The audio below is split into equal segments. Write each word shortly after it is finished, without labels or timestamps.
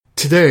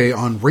Today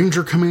on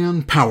Ranger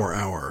Command Power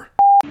Hour.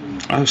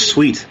 Oh,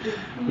 sweet.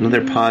 Another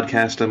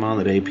podcast I'm on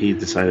that AP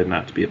decided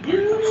not to be a part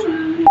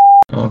of.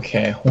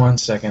 Okay, 1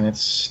 second.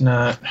 It's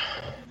not...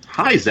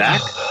 Hi,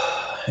 Zach.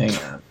 Hang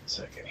on a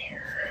second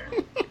here.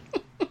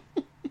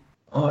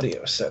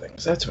 Audio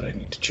settings. That's what I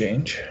need to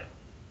change.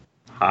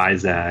 Hi,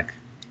 Zach.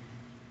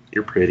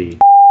 You're pretty.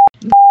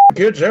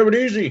 Kids, have it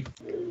easy.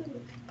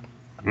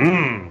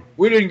 Mmm.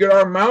 We didn't get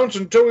our mounts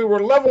until we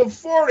were level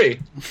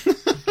 40.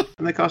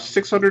 And they cost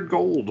 600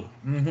 gold.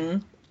 Mm-hmm.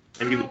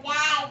 And you...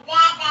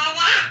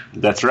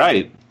 That's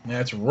right.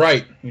 That's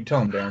right. You tell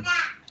them, Darren.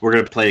 We're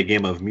going to play a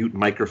game of mute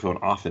microphone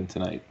often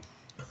tonight.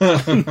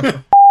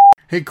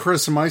 Hey,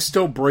 Chris, am I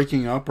still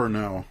breaking up or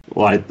no?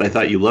 Well, I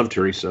thought you loved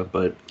Teresa,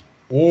 but...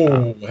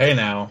 Oh, hey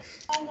now.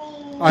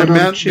 I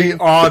meant the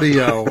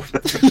audio.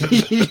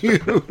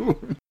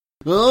 You.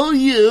 Oh,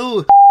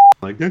 you.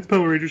 Like, that's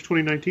Power Rangers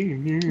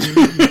 2019.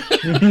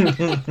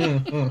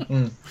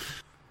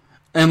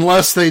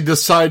 Unless they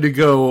decide to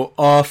go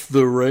off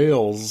the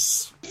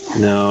rails.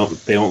 No,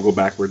 they won't go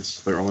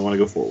backwards. They only want to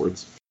go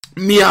forwards.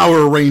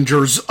 Meower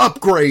Rangers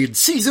Upgrade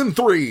Season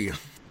 3.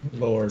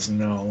 Lord,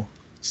 no.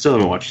 Still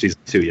haven't watched Season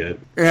 2 yet.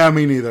 Yeah,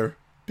 me neither.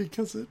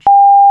 Because it's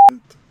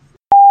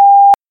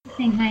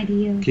Saying hi to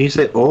you. Can you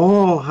say,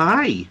 oh,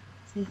 hi?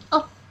 Say,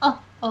 oh,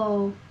 oh,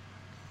 oh.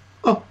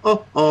 Oh,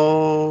 oh,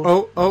 oh.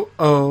 oh, oh,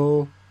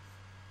 oh.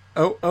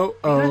 Oh, oh,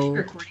 Are you oh.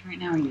 recording right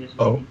now or are you just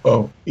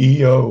Oh,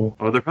 E-O.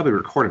 Oh, they're probably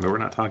recording, but we're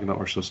not talking about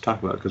what we're supposed to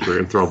talk about because we're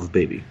enthralled with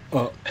baby.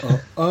 Oh,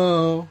 oh,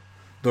 oh.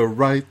 The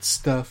right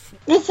stuff.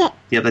 Yeah,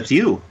 that's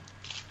you.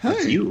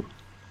 That's Hey, you.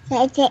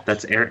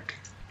 That's Eric.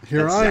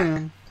 here That's I Zach.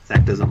 am.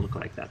 Zach doesn't look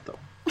like that, though.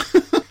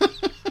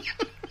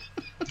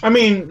 I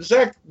mean,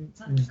 Zach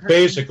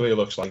basically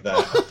looks like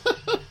that.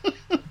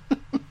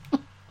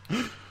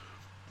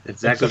 If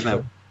Zach doesn't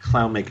have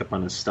clown makeup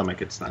on his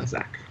stomach, it's not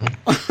Zach.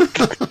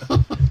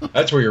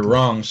 That's where you're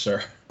wrong,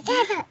 sir.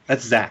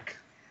 That's Zach.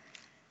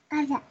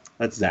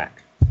 That's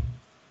Zach.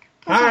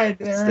 Hi,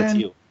 That's Darren.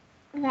 you.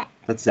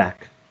 That's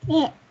Zach.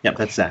 Yep,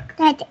 that's Zach.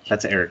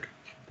 That's Eric.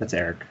 That's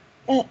Eric.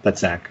 That's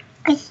Zach.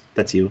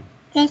 That's you.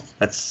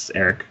 That's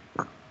Eric.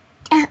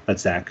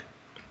 That's Zach.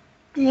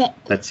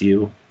 That's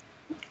you.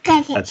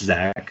 That's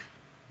Zach.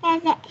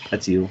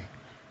 That's you.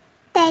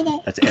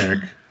 That's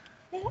Eric.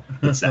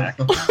 That's Zach.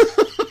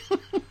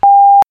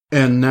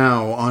 And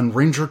now on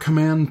Ranger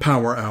Command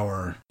Power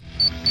Hour.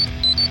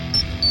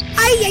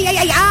 Ay, ay, ay,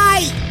 ay,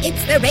 ay!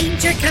 It's the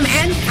Ranger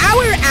Command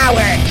Power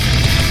Hour!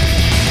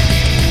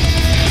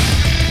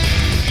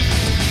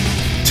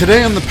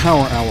 Today on the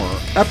Power Hour,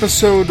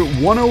 episode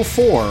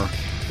 104,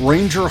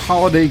 Ranger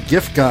Holiday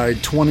Gift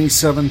Guide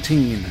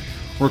 2017.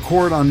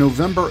 Record on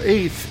November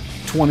 8th,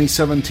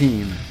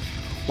 2017.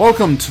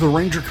 Welcome to the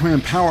Ranger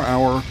Command Power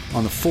Hour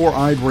on the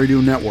Four-Eyed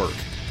Radio Network.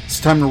 It's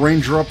time to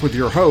Ranger up with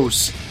your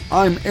hosts.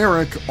 I'm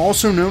Eric,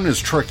 also known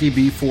as Trekkie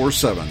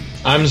B47.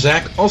 I'm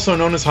Zach, also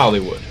known as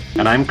Hollywood.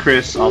 And I'm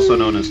Chris, also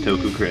known as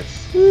Toku Chris.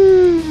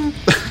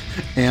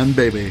 And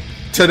baby.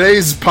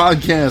 Today's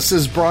podcast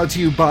is brought to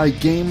you by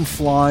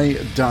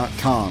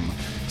Gamefly.com.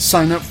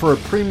 Sign up for a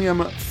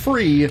premium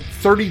free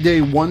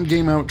 30-day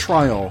one-game-out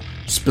trial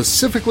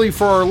specifically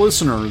for our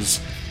listeners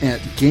at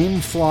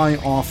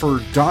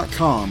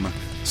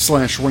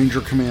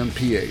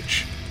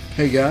GameflyOffer.com/RangerCommandPH.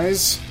 Hey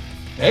guys.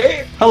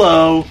 Hey!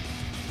 Hello!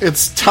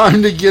 It's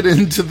time to get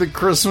into the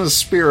Christmas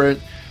spirit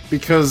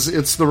because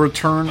it's the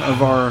return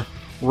of our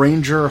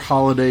Ranger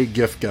Holiday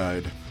Gift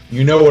Guide.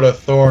 You know what a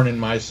thorn in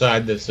my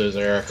side this is,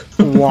 Eric.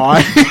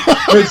 Why?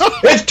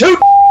 It's too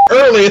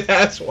early,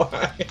 that's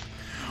why.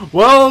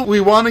 Well,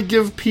 we want to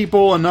give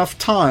people enough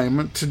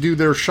time to do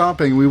their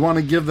shopping. We want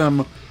to give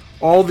them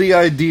all the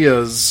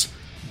ideas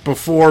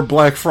before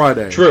Black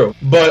Friday. True,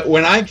 but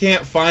when I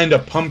can't find a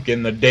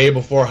pumpkin the day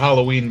before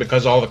Halloween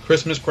because all the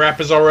Christmas crap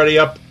is already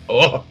up,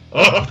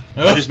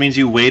 That just means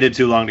you waited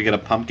too long to get a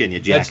pumpkin, you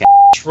jackass.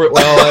 that's true.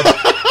 Well,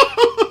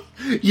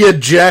 You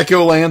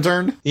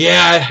jack-o'-lantern.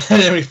 yeah, I had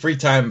any free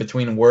time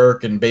between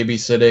work and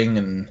babysitting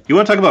and... You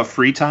want to talk about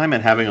free time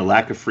and having a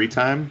lack of free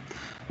time?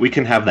 We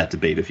can have that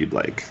debate if you'd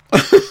like.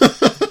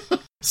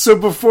 So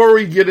before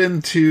we get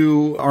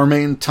into our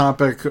main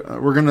topic,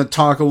 we're going to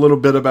talk a little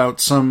bit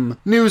about some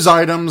news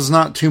items,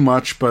 not too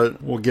much,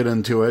 but we'll get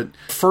into it.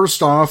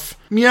 First off,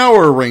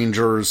 Meower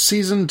Rangers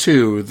Season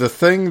 2, the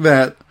thing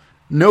that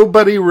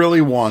nobody really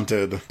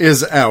wanted,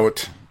 is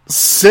out.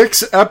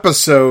 6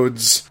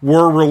 episodes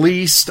were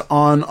released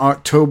on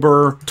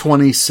October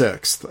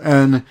 26th,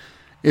 and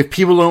if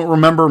people don't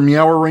remember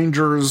Meower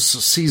Rangers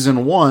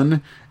Season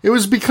 1, it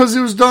was because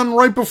it was done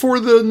right before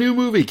the new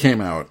movie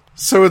came out.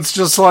 So it's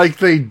just like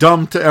they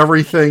dumped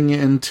everything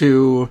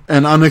into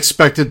an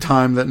unexpected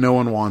time that no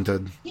one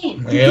wanted. Yep.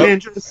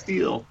 Ninja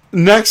Steel.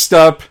 Next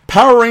up,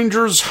 Power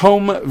Rangers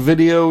home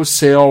video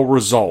sale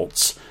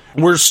results.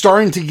 We're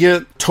starting to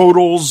get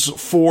totals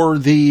for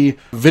the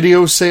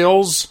video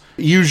sales.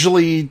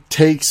 Usually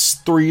takes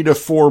 3 to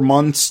 4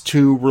 months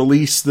to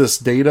release this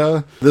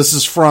data. This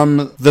is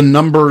from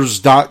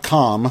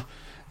thenumbers.com,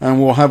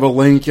 and we'll have a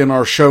link in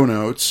our show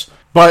notes.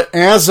 But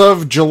as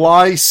of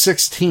July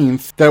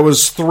 16th, that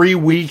was 3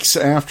 weeks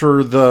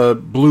after the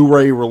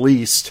Blu-ray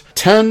released,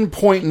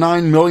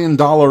 $10.9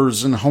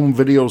 million in home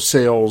video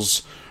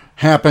sales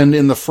happened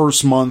in the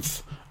first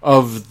month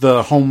of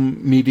the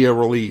home media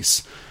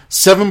release.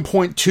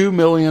 7.2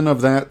 million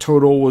of that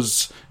total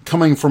was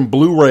coming from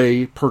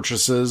Blu-ray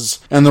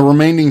purchases, and the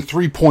remaining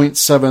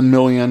 3.7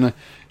 million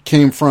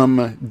came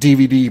from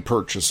DVD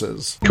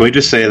purchases. Can we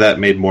just say that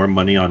made more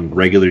money on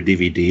regular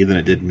DVD than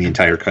it did in the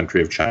entire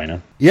country of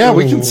China? Yeah,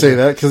 we can say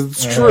that because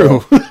it's true.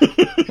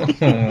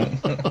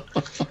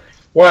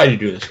 Why do you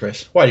do this,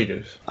 Chris? Why do you do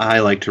this? I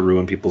like to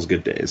ruin people's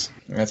good days.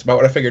 That's about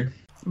what I figured.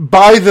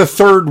 By the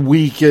third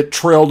week, it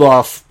trailed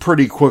off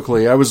pretty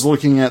quickly. I was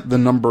looking at the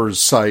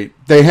numbers site.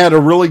 They had a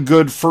really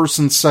good first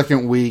and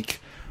second week,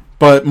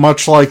 but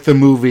much like the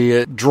movie,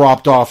 it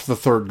dropped off the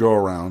third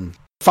go-around.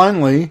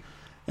 Finally,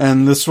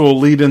 and this will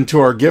lead into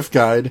our gift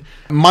guide,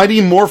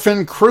 Mighty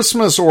Morphin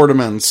Christmas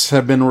ornaments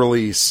have been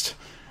released.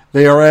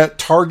 They are at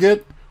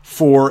Target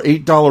for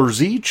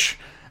 $8 each,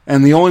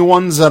 and the only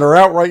ones that are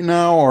out right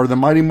now are the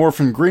Mighty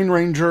Morphin Green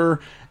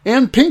Ranger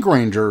and Pink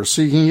Ranger,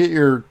 so you can get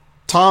your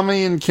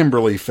Tommy and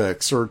Kimberly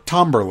fix, or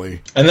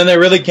Tomberly. And then they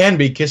really can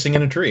be kissing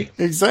in a tree.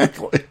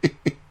 Exactly.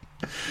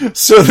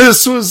 So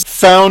this was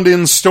found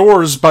in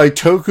stores by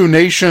Toku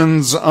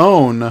Nation's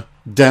own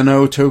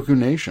Den-O Toku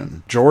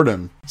Nation,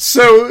 Jordan.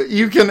 So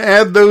you can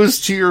add those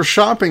to your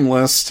shopping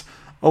list,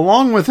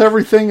 along with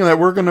everything that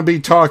we're going to be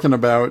talking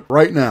about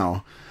right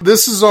now.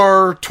 This is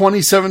our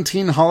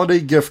 2017 holiday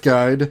gift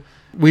guide.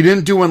 We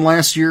didn't do one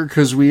last year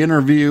because we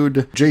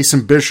interviewed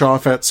Jason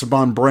Bischoff at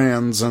Saban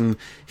Brands, and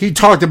he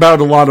talked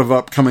about a lot of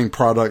upcoming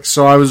products,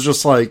 so I was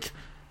just like,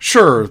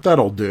 sure,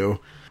 that'll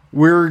do.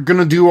 We're going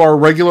to do our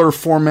regular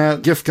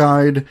format gift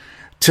guide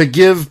to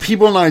give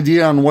people an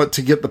idea on what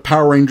to get the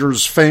Power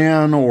Rangers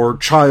fan or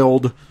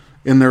child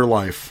in their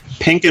life.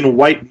 Pink and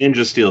white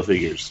Ninja Steel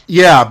figures.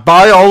 Yeah,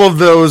 buy all of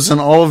those and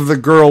all of the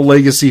Girl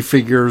Legacy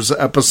figures,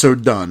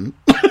 episode done.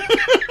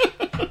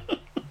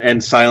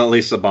 And silently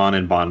Saban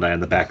and Bondi in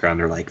the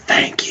background are like,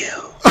 thank you.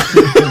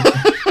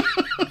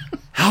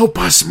 Help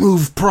us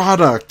move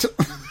product.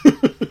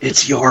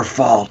 It's your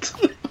fault.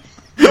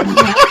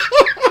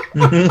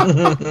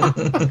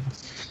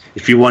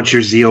 If you want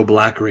your Zeo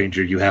Black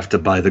Ranger, you have to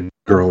buy the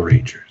Girl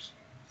Rangers.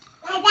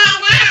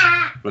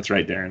 That's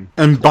right, Darren.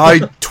 And buy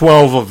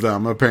 12 of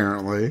them,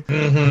 apparently.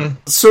 Mm-hmm.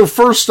 So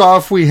first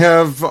off, we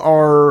have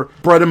our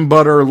bread and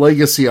butter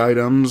legacy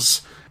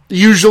items.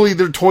 Usually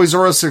they're Toys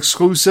R Us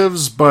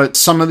exclusives, but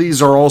some of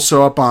these are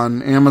also up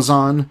on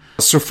Amazon.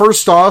 So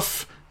first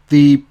off,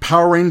 the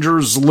Power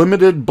Rangers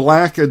Limited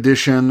Black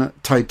Edition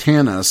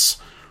Titanus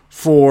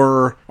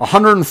for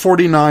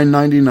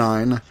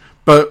 $149.99.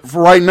 But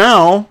right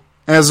now,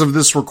 as of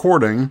this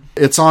recording,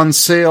 it's on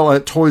sale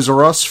at Toys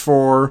R Us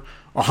for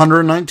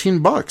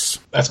 $119.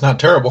 That's not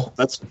terrible.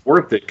 That's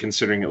worth it,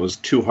 considering it was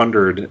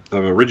 $200 the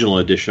original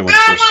edition when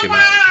it first came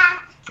out.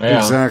 Yeah.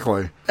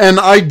 Exactly. And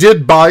I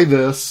did buy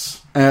this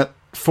at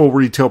full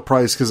retail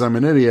price because I'm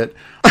an idiot.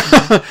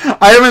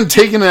 I haven't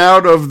taken it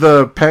out of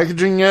the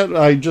packaging yet.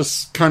 I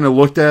just kind of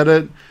looked at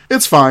it.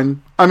 It's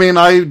fine. I mean,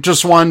 I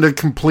just wanted to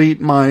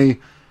complete my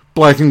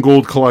black and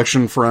gold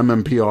collection for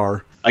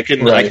MMPR. I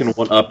can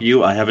one-up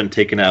you. I haven't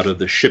taken out of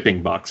the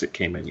shipping box it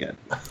came in yet.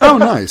 Oh,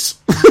 nice.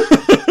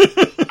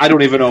 I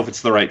don't even know if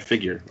it's the right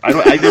figure.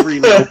 I never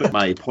even opened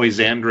my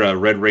Poisandra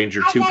Red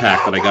Ranger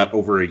 2-pack that I got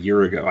over a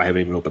year ago. I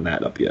haven't even opened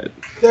that up yet.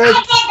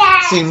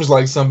 That seems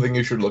like something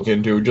you should look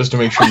into, just to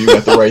make sure you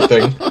got the right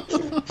thing.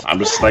 I'm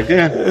just like,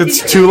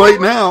 It's too late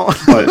now.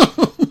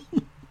 But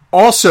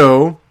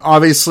also,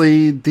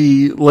 obviously,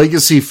 the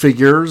Legacy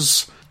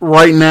figures.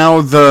 Right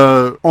now,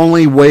 the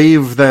only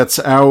wave that's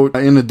out,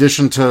 in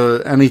addition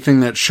to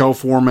anything that's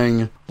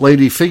shelf-warming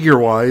lady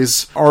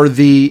figure-wise, are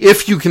the,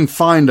 if you can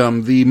find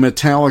them, the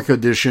Metallic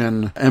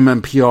Edition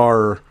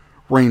MMPR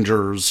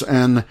Rangers.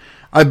 And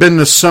I've been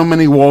to so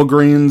many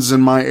Walgreens in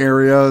my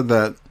area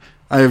that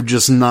I have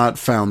just not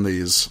found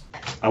these.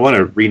 I want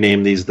to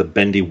rename these the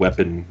Bendy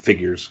Weapon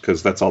figures,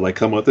 because that's all they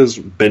come with is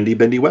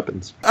bendy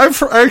weapons.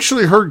 I've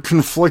actually heard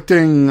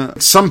conflicting,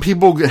 some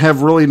people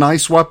have really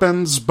nice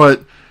weapons,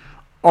 but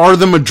are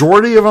the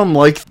majority of them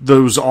like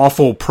those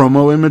awful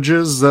promo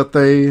images that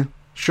they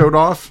showed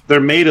off? They're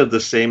made of the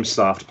same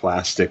soft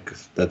plastic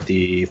that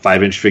the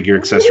 5-inch figure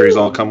accessories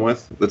all come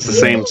with. It's the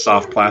same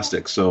soft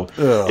plastic, so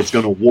it's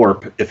going to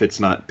warp if it's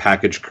not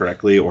packaged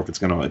correctly, or if it's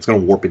going to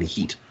warp in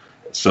heat.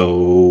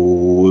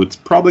 So it's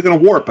probably going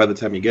to warp by the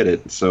time you get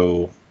it.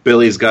 So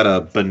Billy's got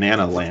a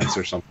banana lance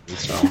or something.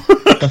 So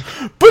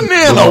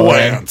Banana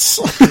Lance.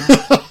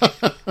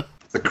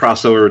 The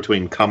crossover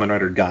between Kamen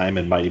Rider Gaim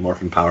and Mighty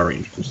Morphin Power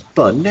Rangers.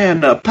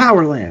 Banana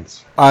Power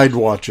Lance. I'd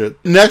watch it.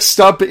 Next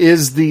up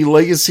is the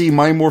Legacy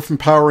Mighty Morphin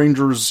Power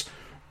Rangers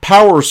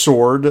Power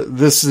Sword.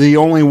 This is the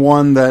only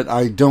one that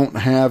I don't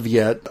have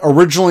yet.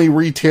 Originally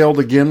retailed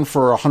again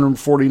for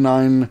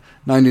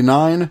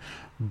 $149.99,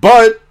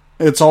 but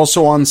it's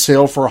also on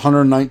sale for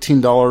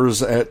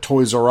 $119 at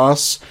Toys R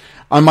Us.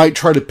 I might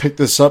try to pick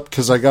this up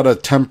because I got a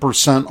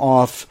 10%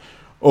 off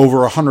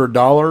over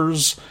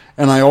 $100,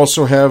 and I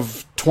also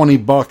have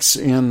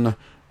 $20 in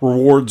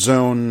Reward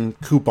Zone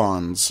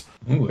coupons.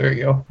 Ooh, there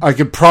you go. I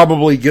could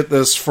probably get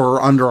this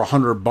for under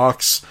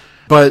 $100,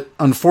 but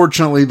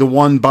unfortunately the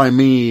one by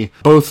me,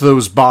 both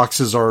those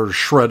boxes are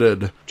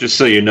shredded. Just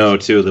so you know,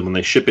 too, that when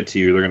they ship it to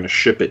you, they're going to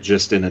ship it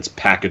just in its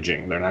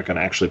packaging. They're not going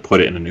to actually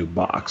put it in a new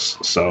box.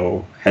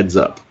 So, heads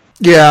up.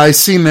 Yeah, I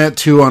seen that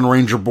too on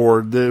Ranger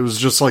Board. It was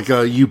just like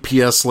a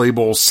UPS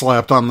label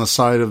slapped on the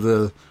side of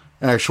the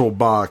actual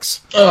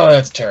box. Oh,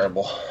 that's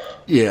terrible.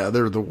 Yeah,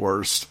 they're the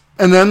worst.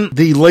 And then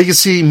the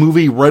Legacy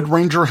Movie Red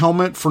Ranger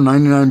helmet for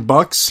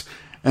 $99.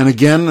 And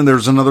again,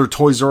 there's another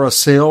Toys R Us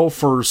sale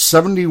for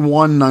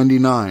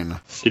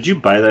 $71.99. Did you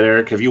buy that,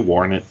 Eric? Have you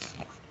worn it?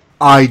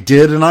 I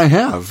did, and I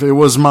have. It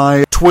was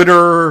my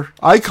Twitter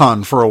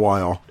icon for a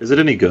while. Is it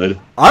any good?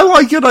 I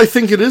like it. I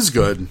think it is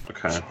good.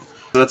 Okay. So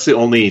that's the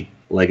only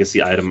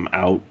Legacy item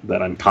out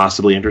that I'm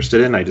possibly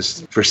interested in.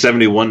 For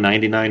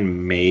 $71.99,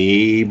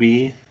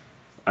 maybe.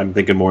 I'm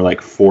thinking more like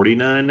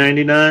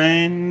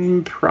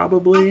 $49.99,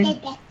 probably.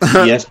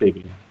 Yes,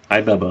 baby.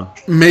 Hi,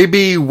 Bubba.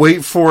 Maybe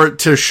wait for it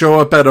to show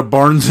up at a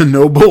Barnes &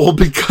 Noble,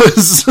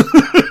 because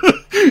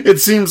it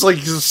seems like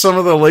some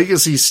of the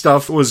Legacy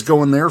stuff was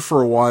going there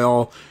for a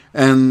while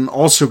and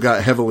also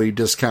got heavily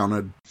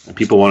discounted.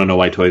 People want to know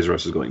why Toys R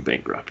Us is going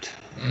bankrupt.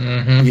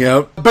 Mm-hmm.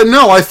 Yep. But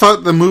no, I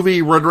thought the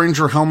movie Red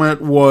Ranger helmet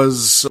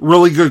was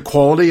really good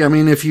quality. I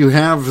mean, if you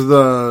have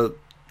the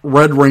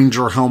Red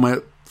Ranger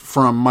helmet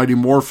from Mighty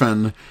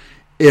Morphin,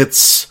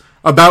 it's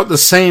about the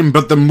same,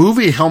 but the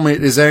movie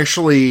helmet is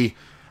actually,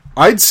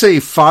 I'd say,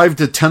 5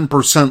 to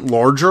 10%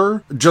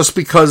 larger, just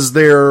because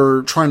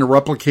they're trying to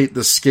replicate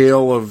the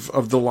scale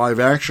of the live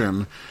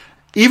action.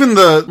 Even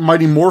the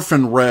Mighty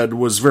Morphin Red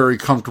was very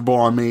comfortable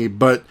on me,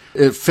 but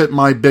it fit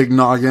my big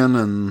noggin,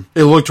 and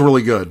it looked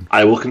really good.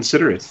 I will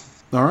consider it.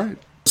 All right.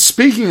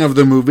 Speaking of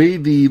the movie,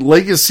 the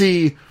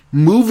Legacy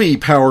Movie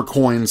Power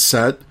Coin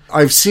set,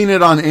 I've seen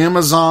it on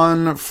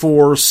Amazon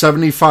for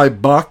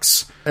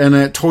 $75, and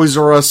at Toys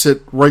R Us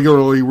it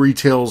regularly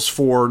retails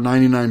for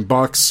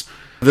 $99.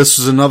 This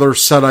is another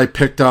set I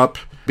picked up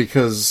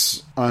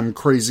because I'm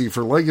crazy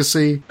for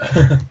Legacy.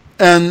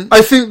 And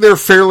I think they're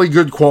fairly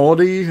good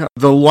quality.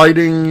 The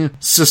lighting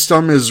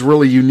system is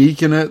really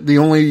unique in it. The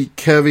only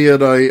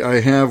caveat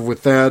I have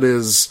with that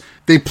is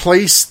they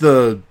place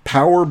the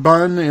power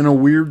button in a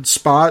weird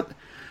spot.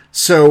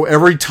 So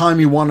every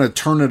time you want to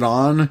turn it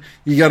on,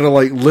 you got to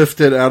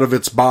lift it out of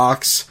its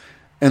box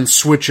and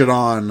switch it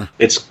on.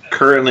 It's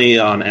currently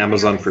on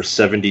Amazon for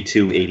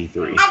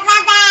 $72.83.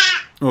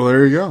 Well,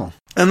 there you go.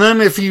 And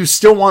then if you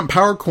still want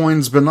power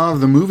coins but not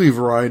of the movie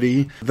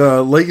variety,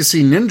 the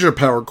Legacy Ninja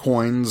power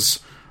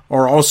coins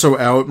are also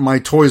out. My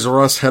Toys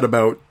R Us had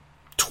about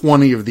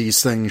 20 of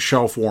these things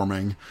shelf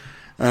warming.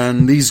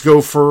 And these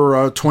go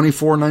for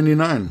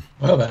 $24.99.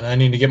 Well, then I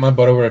need to get my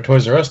butt over to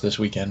Toys R Us this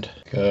weekend,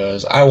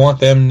 because I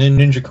want them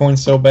Ninja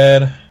coins so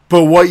bad.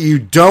 But what you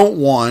don't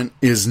want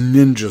is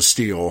Ninja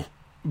Steel.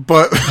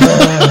 But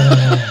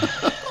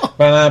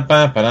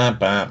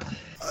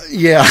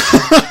yeah.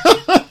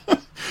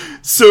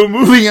 So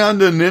moving on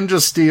to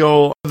Ninja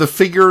Steel, the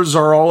figures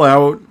are all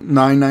out,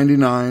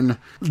 $9.99.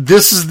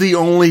 This is the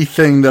only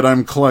thing that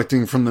I'm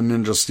collecting from the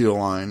Ninja Steel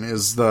line,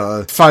 is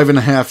the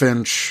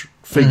 5.5-inch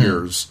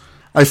figures.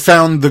 I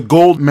found the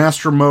Gold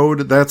Master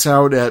Mode, that's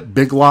out at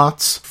Big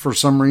Lots for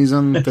some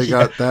reason. They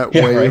got that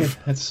wave.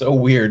 Right? That's so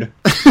weird.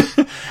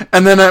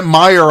 And then at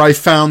Meijer, I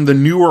found the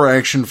newer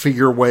action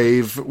figure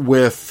wave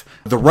with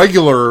the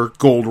regular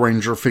Gold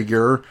Ranger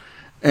figure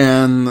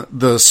and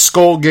the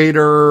Skull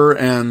Gator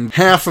and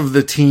half of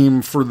the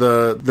team for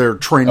their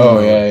training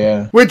mode.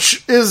 Yeah.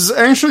 Which is,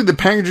 actually, the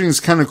packaging is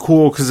kind of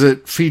cool because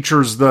it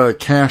features the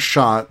cast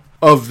shot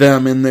of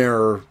them in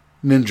their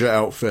ninja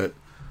outfit.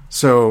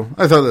 So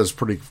I thought that was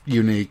pretty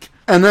unique.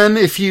 And then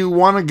if you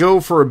want to go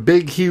for a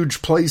big,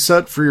 huge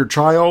playset for your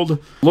child,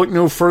 look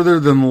no further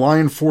than the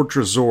Lion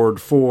Fortress Zord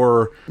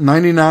for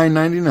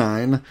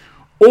 $99.99.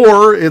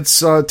 Or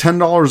it's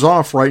 $10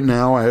 off right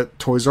now at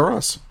Toys R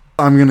Us.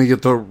 I'm going to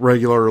get the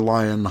regular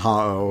Lion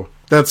Ha-Oh.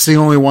 That's the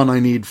only one I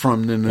need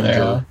from Ninja.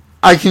 Yeah.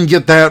 I can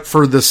get that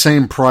for the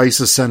same price,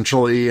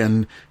 essentially,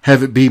 and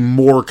have it be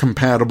more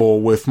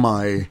compatible with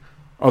my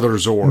other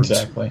Zords.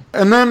 Exactly.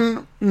 And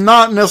then,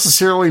 not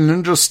necessarily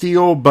Ninja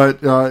Steel,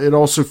 but it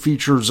also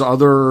features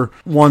other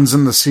ones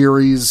in the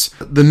series.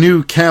 The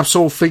new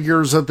capsule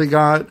figures that they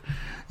got,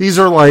 these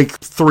are like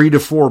 $3 to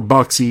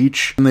 $4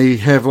 each. And they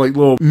have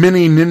little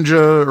mini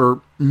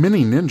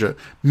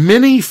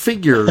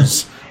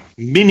figures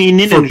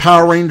for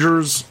Power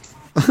Rangers.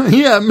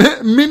 Yeah,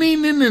 mini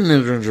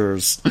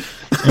ninjas.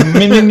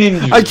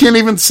 I can't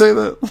even say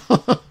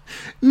that.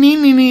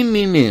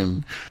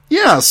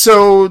 Yeah,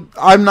 so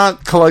I'm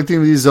not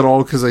collecting these at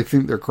all because I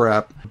think they're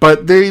crap.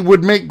 But they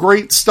would make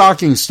great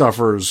stocking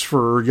stuffers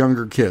for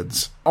younger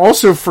kids.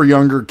 Also for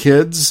younger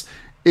kids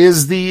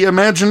is the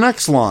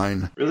Imaginext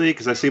line. Really?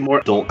 Because I see more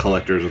adult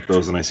collectors with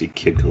those than I see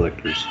kid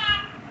collectors.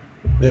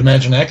 The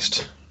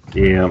Imaginext?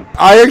 Yeah.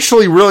 I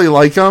actually really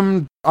like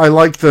them. I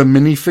like the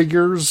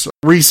minifigures.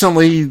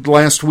 Recently,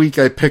 last week,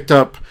 I picked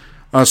up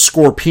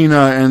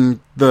Scorpina and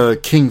the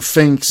King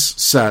Finks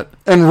set.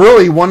 And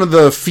really one of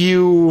the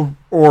few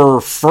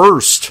or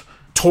first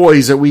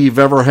toys that we've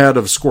ever had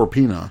of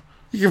Scorpina.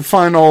 You can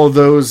find all of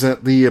those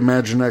at the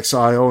Imaginext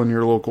aisle in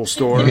your local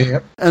store.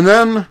 Yep. And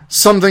then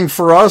something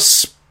for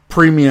us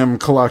premium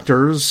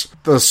collectors,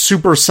 the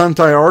Super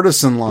Sentai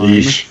Artisan line.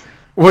 Yeesh.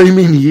 What do you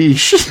mean,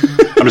 yeesh?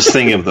 I'm just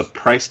thinking of the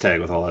price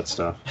tag with all that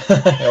stuff.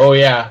 Oh,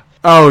 yeah.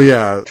 Oh,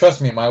 yeah.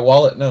 Trust me, my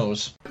wallet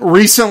knows.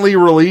 Recently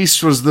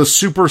released was the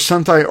Super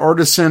Sentai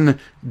Artisan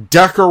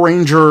Deca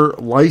Ranger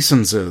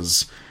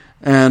licenses.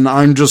 And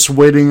I'm just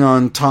waiting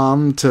on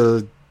Tom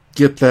to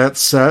get that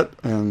set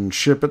and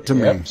ship it to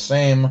me.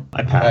 Same.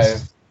 I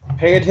passed. I've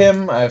paid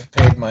him. I've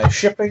paid my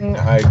shipping.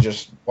 I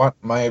just want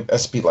my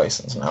SP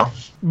license now.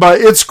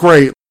 But it's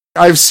great.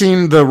 I've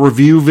seen the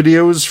review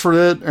videos for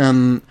it,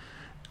 and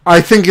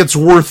I think it's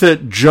worth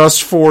it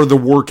just for the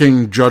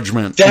working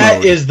judgment That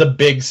mode. is the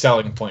big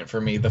selling point for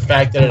me. The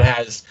fact that it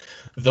has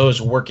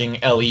those working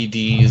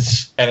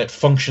LEDs and it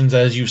functions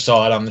as you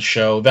saw it on the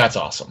show. That's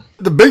awesome.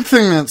 The big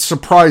thing that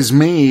surprised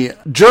me,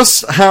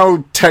 just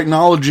how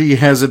technology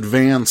has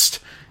advanced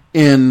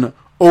in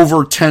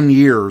over 10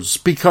 years,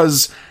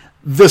 because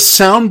the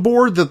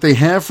soundboard that they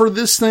have for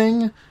this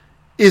thing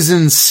is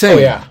insane.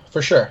 Oh, yeah,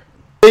 for sure.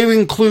 They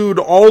include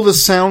all the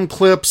sound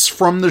clips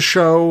from the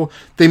show.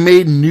 They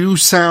made new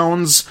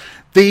sounds.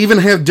 They even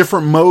have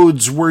different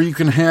modes where you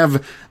can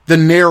have the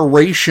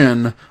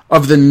narration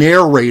of the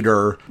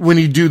narrator when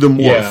you do the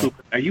morph. Yeah.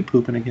 Are you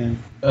pooping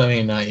again? I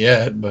mean, not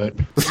yet, but...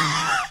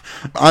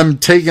 I'm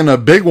taking a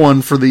big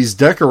one for these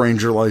Deca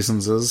Ranger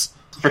licenses.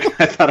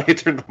 I thought I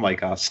turned the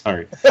mic off.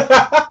 Sorry.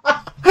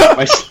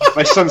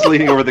 my son's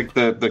leaning over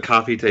the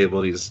coffee table.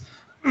 And he's...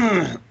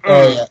 Oh,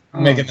 yeah.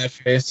 Making that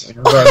face.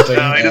 Grunting.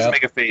 No, he doesn't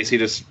make a face. He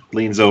just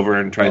leans over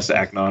and tries to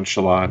act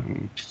nonchalant.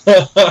 And...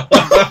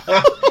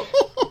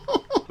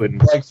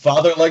 Like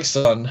father, like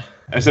son.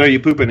 I said, "Are you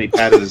pooping?" He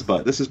patted his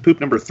butt. This is poop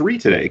number 3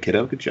 today,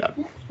 kiddo. Good job.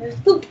 He's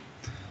Two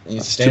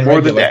staying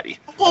more than regular.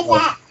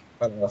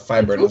 daddy.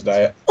 Fiber in his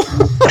diet.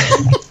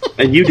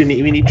 And you didn't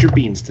even eat your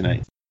beans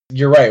tonight.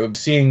 You're right.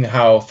 Seeing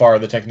how far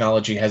the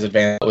technology has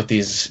advanced with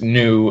these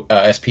new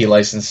SP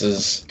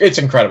licenses, it's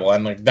incredible.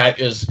 And like that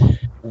is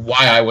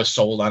why I was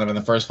sold on them in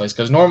the first place.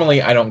 Because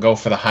normally I don't go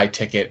for the high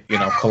ticket,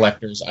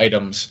 collector's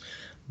items.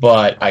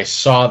 But I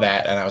saw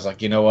that and I was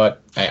like, you know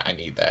what? I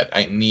need that.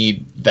 I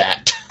need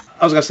that.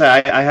 I was gonna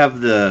say I have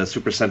the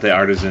Super Sentai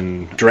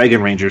Artisan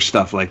Dragon Ranger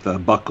stuff, like the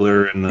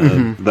buckler and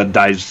the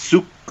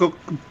Daisuke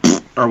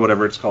or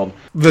whatever it's called.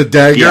 The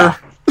dagger? Yeah.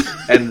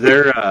 And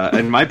they're,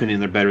 in my opinion,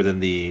 they're better than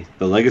the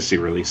legacy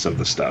release of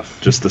the stuff.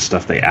 Just the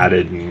stuff they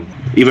added, and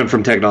even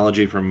from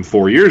technology from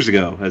 4 years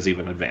ago has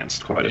even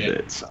advanced quite a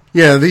bit. So.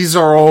 Yeah, these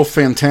are all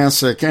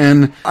fantastic.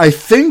 And I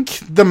think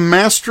the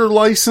master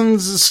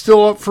license is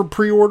still up for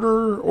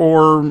pre-order,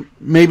 or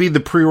maybe the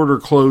pre-order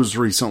closed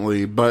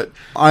recently. But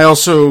I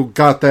also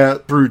got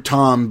that through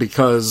Tom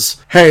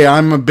because, hey,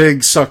 I'm a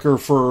big sucker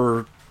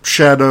for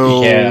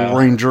Shadow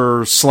Ranger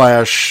 /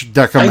 Deca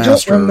Master. I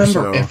don't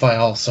remember if I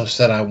also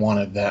said I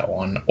wanted that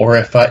one, or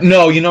if I...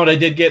 No, you know what I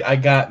did get? I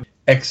got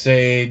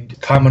X-Aid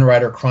Kamen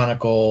Rider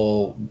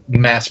Chronicle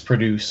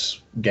mass-produce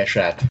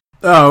Geshet.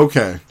 Oh,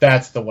 okay.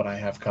 That's the one I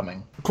have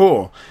coming.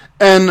 Cool.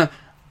 And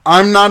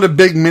I'm not a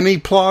big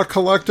mini-plot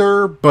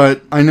collector,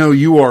 but I know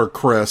you are,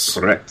 Chris.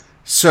 Correct.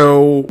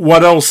 So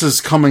what else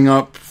is coming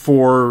up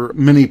for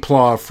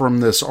mini-plot from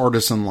this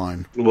Artisan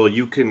line? Well,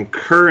 you can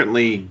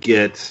currently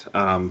get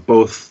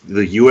both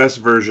the US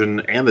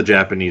version and the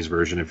Japanese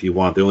version if you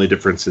want. The only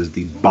difference is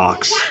the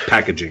box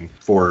packaging.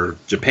 For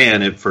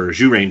Japan, for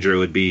Zyuranger, it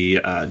would be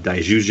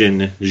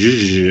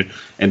Daijujin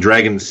and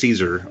Dragon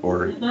Caesar,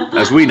 or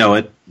as we know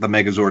it, the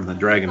Megazord and the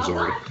Dragon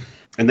Zord.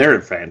 And they're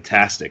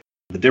fantastic.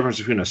 The difference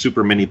between a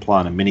super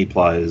mini-plot and a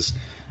mini-plot is,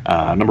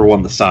 number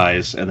one, the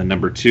size, and then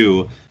number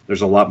two,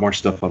 there's a lot more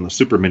stuff on the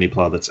super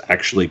mini-plot that's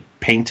actually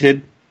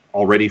painted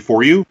already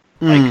for you.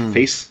 Like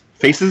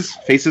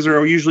faces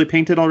are usually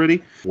painted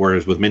already,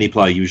 whereas with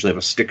mini-plot you usually have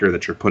a sticker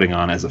that you're putting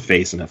on as a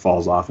face and it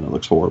falls off and it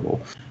looks horrible.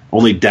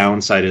 Only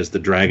downside is the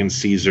Dragon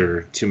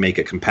Caesar, to make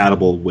it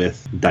compatible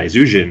with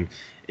Daijujin,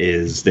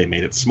 is they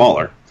made it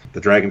smaller.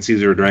 The Dragon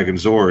Caesar or Dragon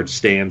Zord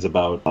stands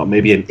about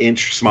maybe an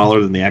inch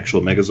smaller than the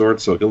actual Megazord,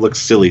 so it looks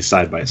silly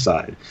side by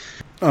side.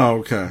 Oh,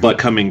 okay. But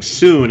coming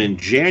soon in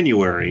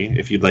January,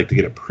 if you'd like to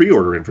get a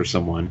pre-order in for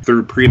someone,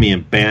 through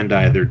Premium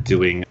Bandai, they're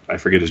doing, I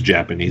forget his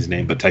Japanese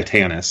name, but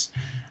Titanus.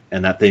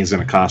 And that thing's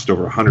going to cost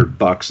over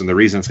 $100. And the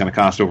reason it's going to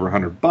cost over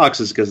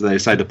 $100 is because they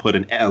decided to put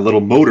a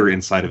little motor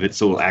inside of it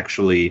so it'll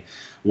actually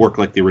work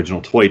like the original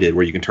toy did,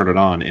 where you can turn it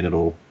on and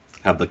it'll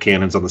have the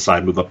cannons on the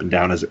side move up and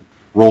down as it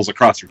rolls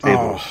across your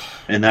table. Oh.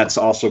 And that's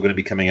also going to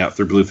be coming out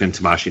through Bluefin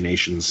Tamashii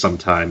Nations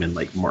sometime in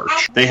like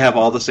March. They have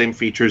all the same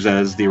features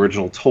as the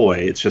original toy.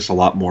 It's just a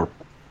lot more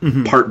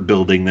part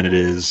building than it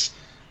is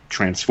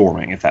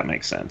transforming, if that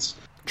makes sense.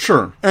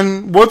 Sure.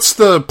 And what's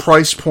the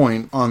price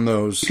point on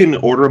those? You can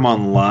order them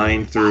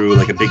online through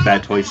like a Big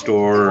Bad Toy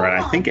Store, or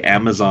I think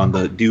Amazon,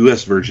 the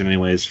US version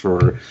anyways,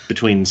 for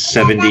between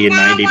 $70 and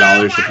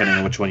 $90, depending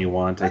on which one you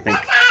want. I think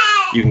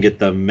You can get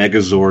the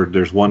Megazord.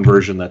 There's one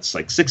version that's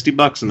like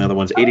 $60 and the other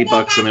one's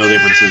 $80, and the only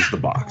difference is the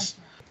box.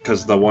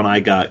 Because the one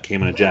I got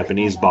came in a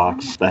Japanese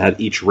box that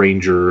had each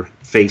Ranger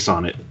face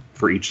on it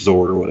for each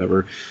Zord or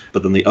whatever.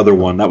 But then the other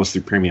one, that was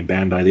through Premium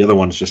Bandai. The other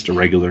one's just a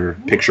regular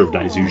picture of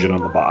Daizujin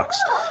on the box.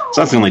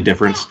 So that's the only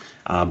difference.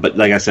 But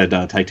like I said,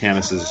 Japan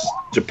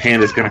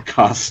is going to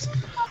cost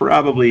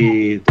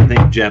probably, I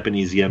think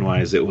Japanese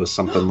yen-wise, it was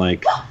something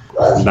like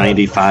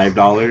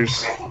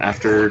 $95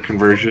 after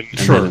conversion. And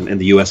Sure. then in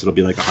the US, it'll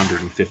be like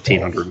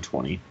 $115,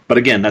 $120. But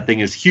again, that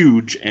thing is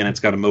huge, and it's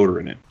got a motor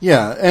in it.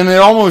 Yeah, and it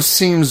almost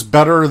seems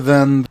better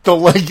than the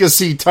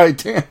Legacy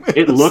Titanus.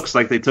 It looks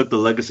like they took the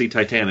Legacy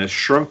Titanus,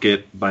 shrunk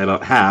it by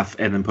about half,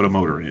 and then put a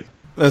motor in it.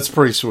 That's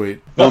pretty sweet.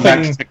 Going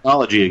back to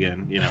technology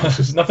again, There's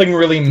It's nothing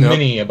really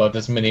mini about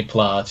this mini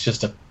Pla. It's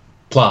just a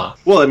Pla.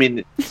 well, I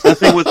mean, the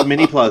thing with the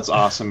Mini Pla that's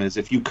awesome is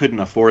if you couldn't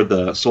afford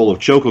the Soul of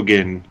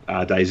Chokogen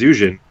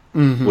Daizujin,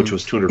 which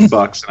was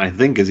 $200, and I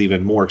think is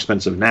even more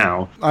expensive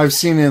now. I've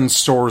seen it in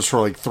stores for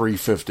like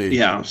 $350.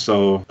 Yeah,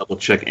 so double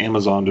check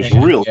Amazon. There's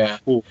Yeah, real yeah.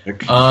 cool.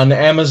 On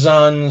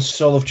Amazon,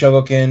 Soul of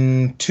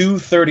Chogokin,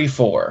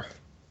 $234.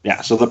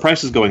 Yeah, so the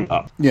price is going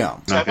up. Yeah.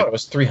 I thought it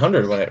was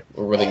 $300 when it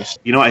released.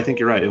 I think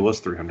you're right. It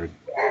was $300.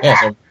 Yeah,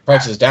 so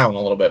price is down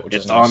a little bit, which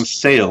It's is nice. on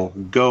sale.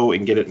 Go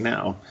and get it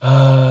now.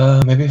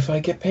 Maybe if I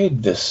get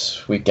paid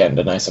this weekend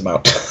a nice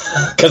amount.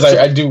 Because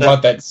I do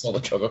want that Soul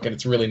of Chogokin.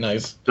 It's really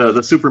nice.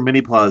 The Super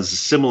Mini Pla is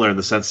similar in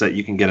the sense that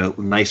you can get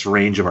a nice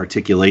range of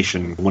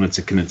articulation when it's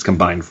in its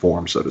combined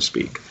form, so to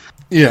speak.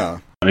 Yeah.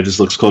 And it just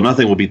looks cool.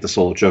 Nothing will beat the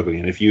Soul of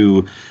Chogokin. If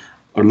you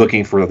are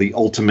looking for the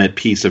ultimate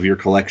piece of your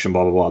collection,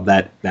 blah, blah,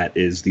 blah, that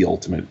is the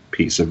ultimate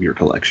piece of your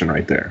collection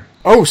right there.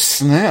 Oh,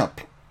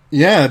 snap.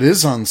 Yeah, it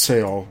is on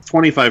sale.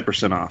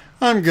 25% off.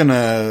 I'm going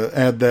to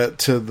add that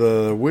to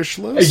the wish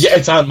list. Yeah,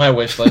 it's on my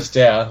wish list,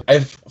 yeah.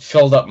 I've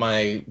filled up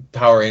my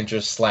Power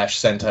Rangers /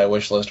 Sentai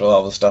wish list with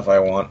all the stuff I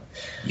want.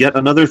 Yet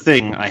another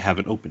thing I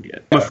haven't opened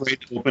yet. I'm afraid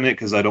to open it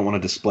because I don't want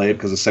to display it,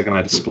 because the second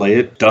I display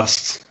it,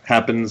 dust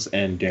happens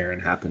and Darren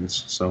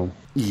happens. So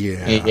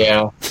Yeah.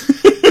 Yeah.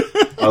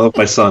 I love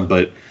my son,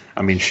 but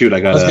I mean, shoot, I I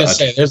got was going to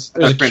say, there's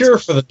a cure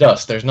for the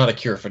dust. There's not a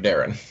cure for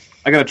Darren.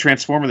 I got a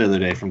Transformer the other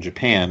day from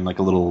Japan, like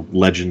a little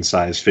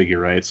legend-sized figure,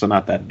 right? So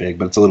not that big,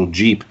 but it's a little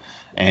Jeep.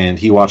 And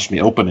he watched me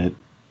open it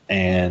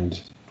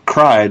and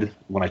cried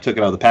when I took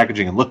it out of the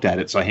packaging and looked at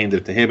it. So I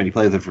handed it to him, and he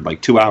played with it for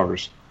like 2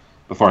 hours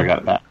before I got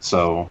it back.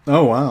 So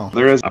Oh, wow.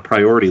 there is a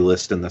priority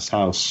list in this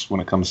house when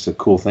it comes to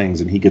cool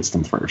things, and he gets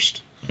them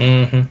first.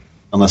 Mm-hmm.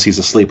 Unless he's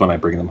asleep when I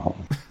bring them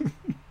home.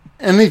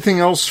 Anything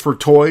else for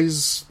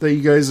toys that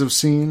you guys have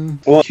seen?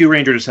 Well, Q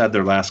Ranger just had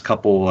their last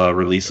couple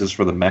releases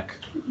for the mech.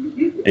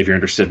 If you're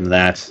interested in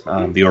that,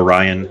 the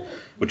Orion,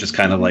 which is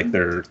kind of like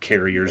their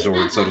carrier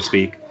Zord, so to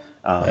speak,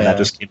 that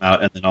just came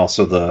out, and then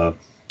also the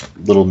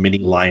little mini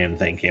lion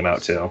thing came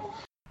out too.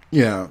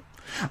 Yeah.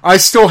 I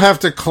still have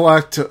to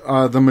collect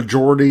the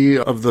majority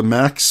of the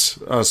mechs,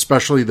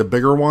 especially the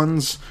bigger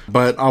ones,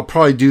 but I'll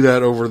probably do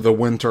that over the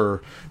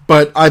winter.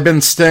 But I've been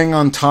staying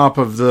on top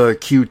of the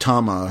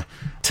Q-Tama.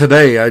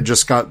 Today, I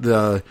just got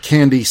the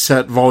Candy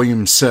Set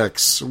Volume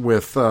 6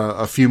 with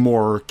a few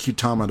more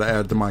Q-Tama to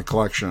add to my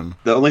collection.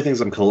 The only things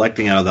I'm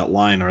collecting out of that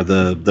line are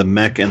the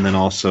mech and then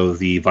also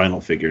the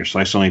vinyl figures. So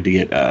I still need to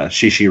get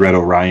Shishi Red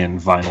Orion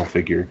vinyl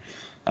figure,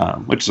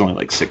 which is only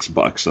like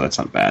 $6, so that's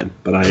not bad.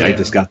 But I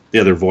just got the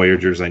other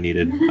Voyagers I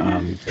needed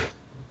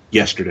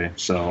yesterday,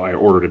 so I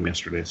ordered them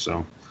yesterday.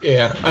 So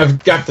Yeah,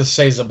 I've got the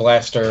Seiza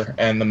Blaster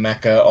and the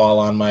Mecha all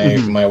on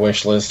my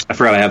wish list. I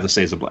forgot I have the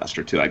Seiza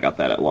Blaster too. I got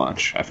that at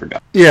launch. I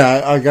forgot.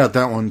 Yeah, I got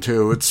that one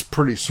too. It's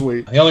pretty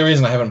sweet. The only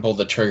reason I haven't pulled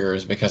the trigger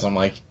is because I'm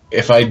like,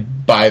 if I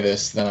buy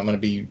this, then I'm going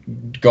to be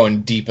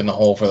going deep in the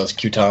hole for those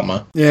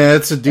Q-Tama. Yeah,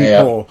 it's a deep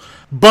hole.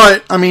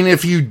 But, I mean,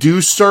 if you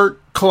do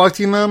start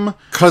collecting them,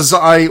 because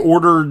I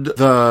ordered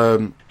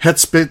the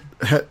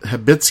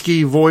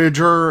Hibitsky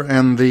Voyager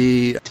and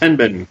the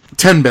Tenben.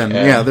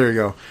 Yeah, there you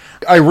go.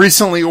 I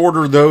recently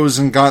ordered those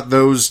and got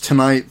those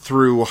tonight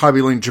through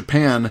HobbyLink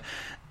Japan,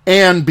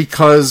 and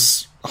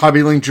because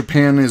HobbyLink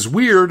Japan is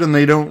weird and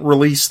they don't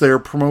release their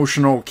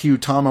promotional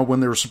Q-Tama when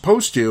they're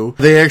supposed to,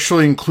 they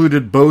actually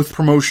included both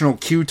promotional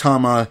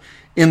Q-Tama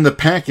in the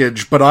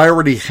package, but I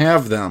already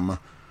have them.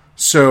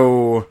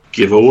 So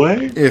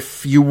giveaway?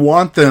 If you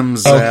want them,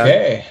 Zach.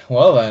 Okay,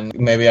 well then,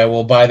 maybe I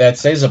will buy that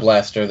Seiza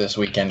Blaster this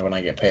weekend when I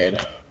get paid.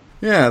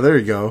 Yeah, there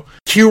you go.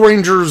 Q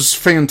Ranger's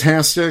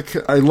fantastic.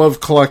 I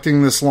love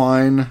collecting this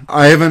line.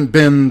 I haven't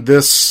been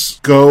this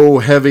go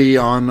heavy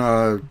on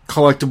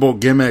collectible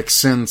gimmicks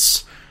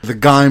since the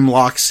Gaim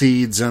Lock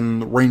Seeds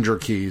and Ranger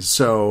Keys.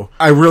 So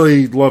I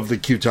really love the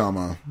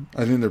Q-Tama.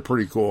 I think they're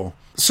pretty cool.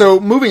 So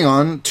moving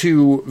on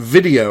to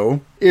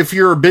video. If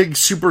you're a big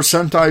Super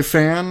Sentai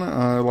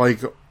fan, like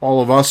all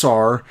of us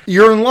are,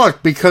 you're in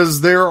luck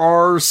because there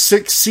are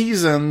 6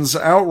 seasons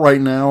out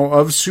right now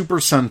of Super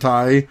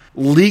Sentai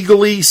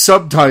legally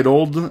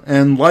subtitled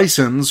and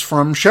licensed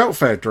from Shout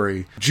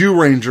Factory.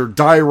 Jew Ranger,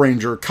 Dai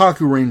Ranger,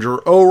 Kaku Ranger,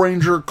 O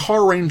Ranger,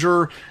 Car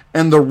Ranger,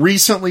 and the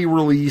recently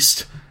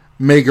released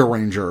Mega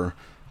Ranger.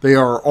 They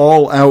are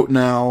all out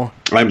now.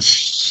 I'm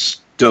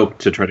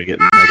stoked to try to get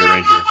Mega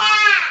Ranger.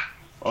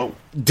 Oh,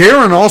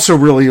 Darren also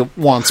really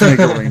wants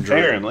Mega Ranger.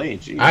 apparently.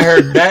 Geez. I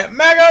heard that.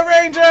 Mega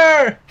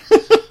Ranger!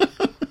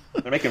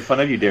 They're making fun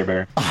of you, Dare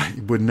Bear. I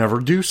would never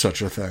do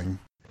such a thing.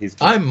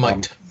 I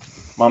might.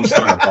 Mom's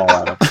throwing a ball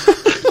at him.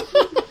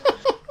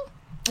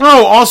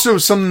 Oh, also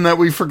something that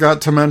we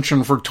forgot to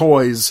mention for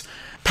toys.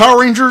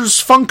 Power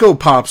Rangers Funko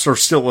Pops are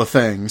still a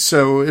thing,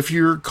 so if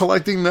you're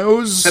collecting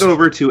those... Head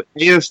over to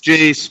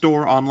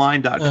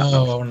asjstoreonline.com.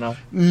 Oh, no.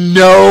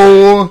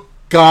 No,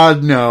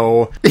 God,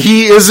 no.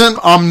 He isn't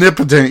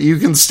omnipotent. You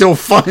can still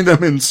find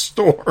them in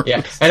stores.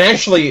 Yeah, and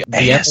actually,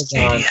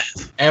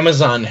 the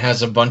Amazon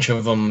has a bunch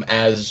of them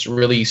as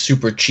really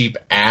super cheap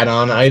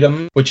add-on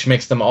item, which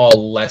makes them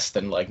all less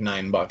than like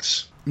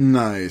 $9.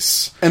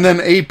 Nice. And then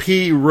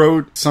AP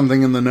wrote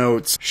something in the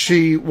notes.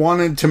 She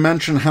wanted to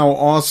mention how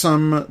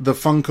awesome the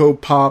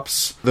Funko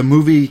Pops, the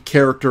movie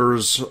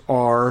characters,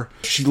 are.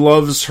 She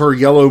loves her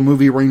yellow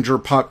Movie Ranger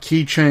Pop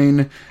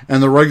keychain,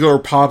 and the regular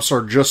Pops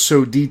are just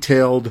so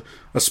detailed,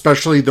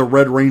 especially the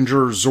Red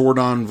Ranger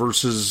Zordon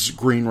versus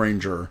Green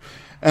Ranger.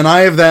 And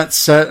I have that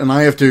set, and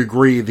I have to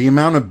agree, the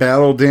amount of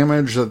battle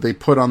damage that they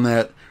put on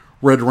that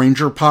Red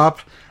Ranger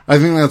Pop, I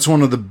think that's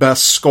one of the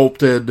best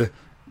sculpted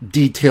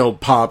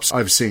detailed pops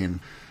I've seen.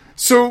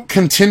 So,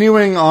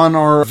 continuing on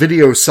our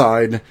video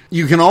side,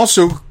 you can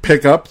also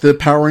pick up the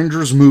Power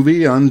Rangers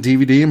movie on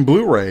DVD and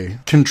Blu-ray.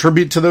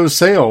 Contribute to those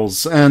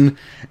sales. And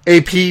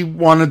AP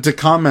wanted to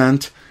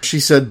comment. She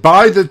said,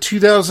 buy the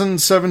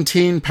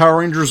 2017 Power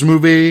Rangers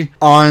movie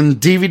on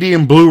DVD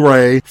and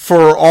Blu-ray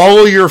for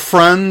all your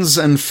friends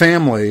and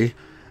family.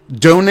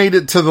 Donate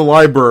it to the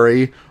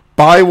library.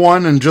 Buy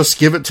one and just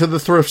give it to the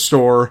thrift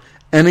store.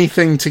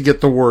 Anything to get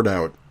the word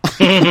out.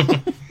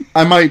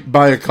 I might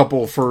buy a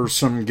couple for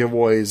some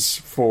giveaways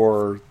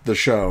for the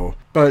show.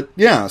 But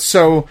yeah,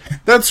 so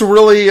that's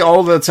really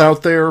all that's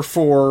out there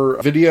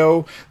for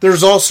video.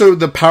 There's also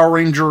the Power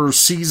Ranger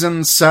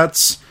season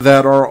sets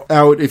that are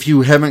out if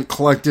you haven't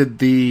collected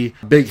the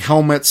big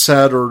helmet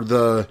set or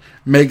the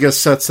mega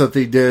sets that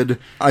they did.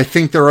 I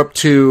think they're up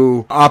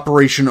to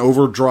Operation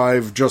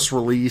Overdrive just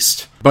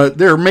released. But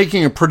they're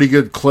making a pretty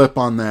good clip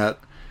on that.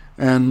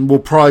 And will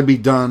probably be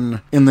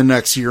done in the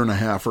next year and a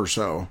half or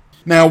so.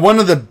 Now, one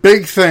of the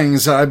big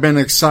things I've been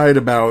excited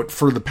about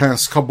for the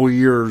past couple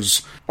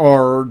years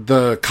are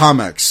the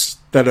comics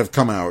that have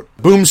come out.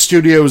 Boom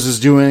Studios is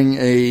doing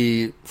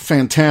a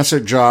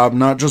fantastic job,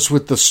 not just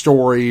with the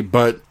story,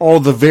 but all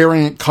the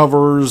variant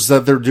covers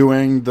that they're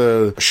doing,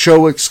 the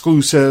show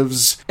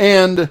exclusives.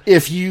 And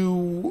if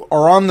you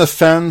are on the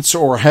fence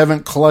or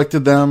haven't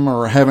collected them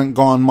or haven't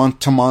gone month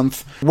to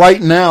month,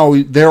 right now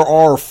there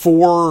are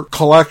 4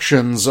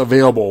 collections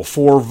available,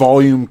 4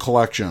 volume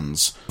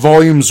collections.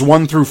 Volumes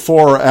 1 through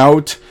 4 are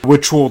out,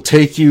 which will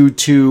take you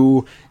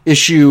to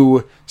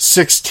issue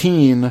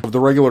 16 of the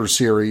regular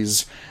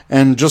series.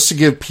 And just to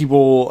give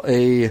people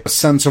a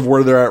sense of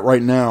where they're at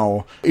right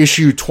now,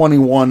 issue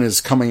 21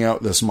 is coming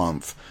out this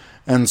month.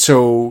 And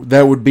so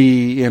that would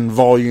be in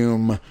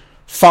volume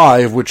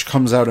 5, which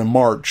comes out in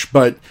March.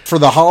 But for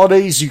the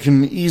holidays, you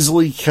can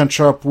easily catch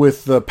up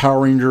with the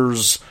Power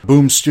Rangers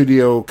Boom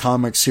Studio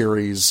comic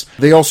series.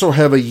 They also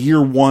have a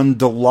Year 1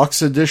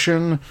 Deluxe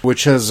Edition,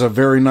 which has a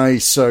very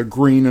nice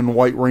green and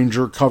white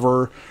Ranger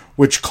cover,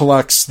 which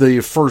collects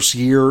the first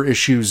year,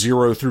 issue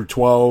 0 through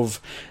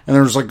 12. And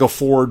there's like a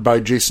forward by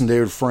Jason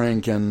David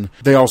Frank, and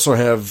they also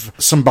have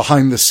some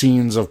behind the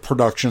scenes of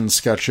production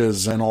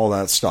sketches and all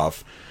that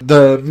stuff.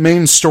 The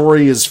main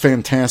story is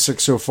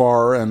fantastic so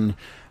far, and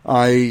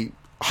I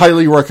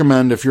highly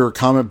recommend, if you're a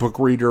comic book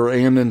reader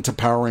and into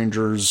Power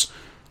Rangers,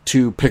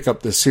 to pick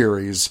up the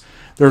series.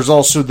 There's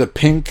also the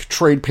pink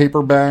trade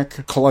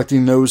paperback,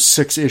 collecting those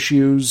 6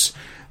 issues.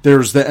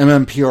 There's the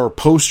MMPR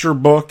poster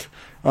book,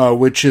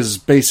 which is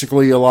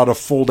basically a lot of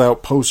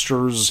fold-out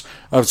posters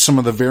of some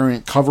of the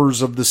variant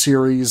covers of the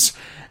series.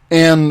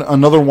 And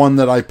another one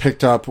that I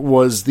picked up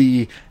was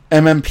the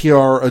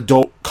MMPR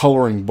adult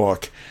coloring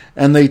book.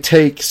 And they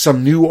take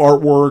some new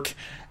artwork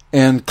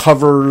and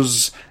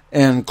covers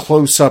and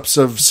close-ups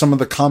of some of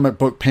the comic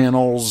book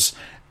panels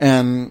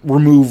and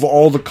remove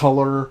all the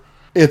color.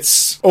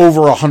 It's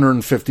over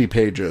 150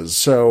 pages,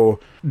 so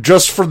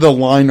just for the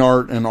line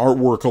art and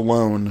artwork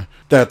alone,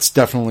 that's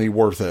definitely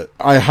worth it.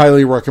 I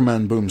highly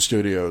recommend Boom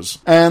Studios.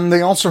 And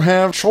they also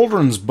have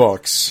children's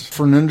books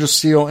for Ninja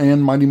Steel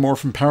and Mighty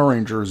Morphin Power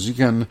Rangers. You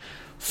can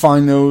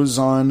find those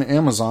on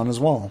Amazon as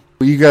well.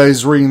 Are you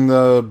guys reading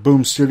the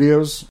Boom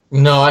Studios?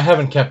 No, I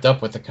haven't kept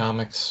up with the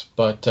comics,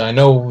 but I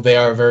know they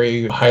are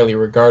very highly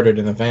regarded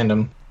in the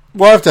fandom.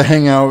 We'll have to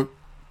hang out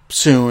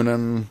soon,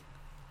 and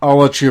I'll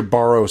let you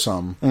borrow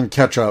some and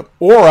catch up.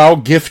 Or I'll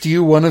gift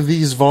you one of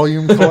these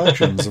volume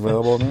collections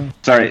available now.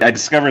 Sorry, I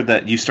discovered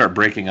that you start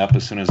breaking up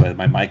as soon as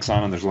my mic's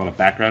on and there's a lot of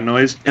background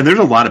noise. And there's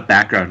a lot of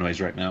background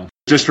noise right now.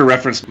 Just for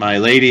reference, my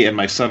lady and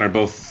my son are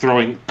both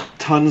throwing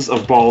tons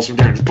of balls from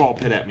Darren's ball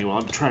pit at me while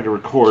I'm trying to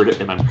record it,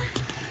 and I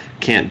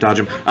can't dodge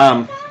them.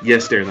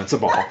 Yes, Darren, that's a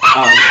ball.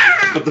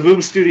 But the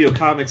Boom Studio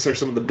comics are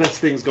some of the best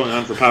things going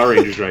on for Power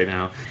Rangers right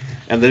now.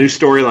 And the new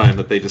storyline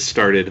that they just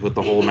started with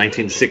the whole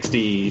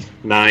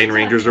 1969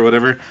 Rangers or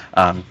whatever,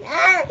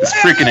 it's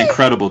freaking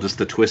incredible, just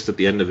the twist at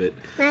the end of it.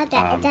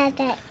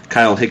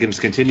 Kyle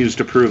Higgins continues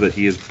to prove that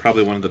he is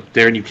probably one of the...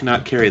 Darren, you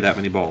cannot carry that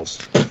many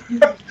balls.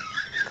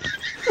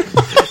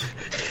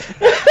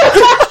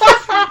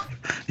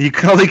 You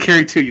can only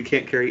carry 2, you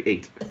can't carry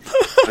 8.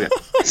 Okay.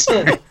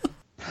 Sorry.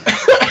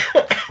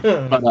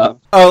 But,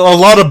 a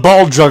lot of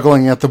ball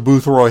juggling at the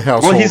Boothroyd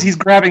household. Well, he's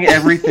grabbing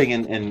everything,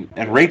 and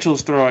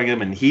Rachel's throwing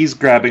him, and he's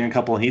grabbing a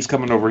couple, and he's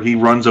coming over. He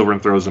runs over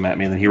and throws them at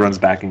me, and then he runs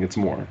back and gets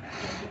more.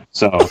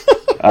 So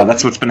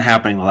that's what's been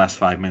happening the last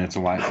 5 minutes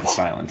of why I've been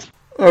silent.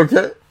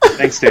 Okay.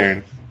 Thanks,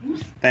 Darren.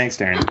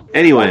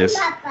 Anyways,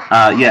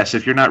 yes,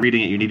 if you're not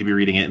reading it, you need to be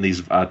reading it. And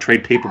these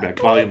trade paperback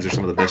volumes are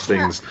some of the best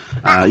things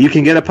you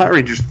can get a Power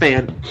Rangers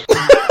fan.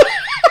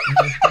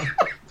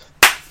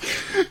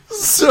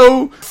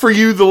 So, for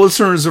you, the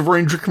listeners of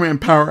Ranger Command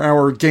Power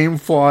Hour,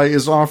 Gamefly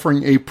is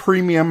offering a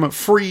premium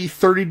free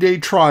 30-day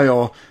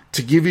trial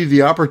to give you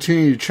the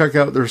opportunity to check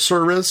out their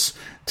service.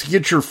 To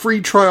get your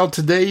free trial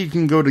today, you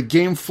can go to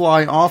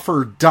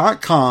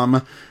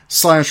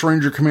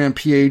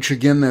gameflyoffer.com/RangerCommandPH.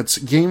 Again, that's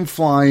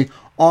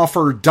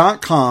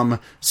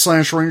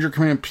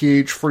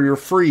gameflyoffer.com/RangerCommandPH for your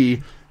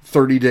free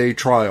 30-day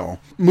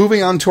trial.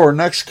 Moving on to our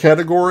next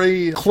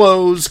category,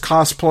 clothes,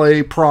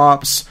 cosplay,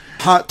 props.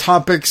 Hot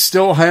Topic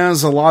still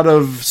has a lot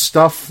of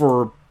stuff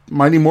for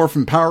Mighty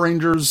Morphin Power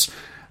Rangers.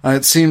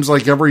 It seems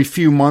like every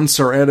few months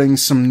are adding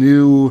some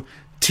new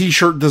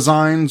t-shirt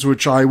designs,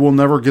 which I will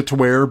never get to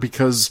wear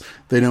because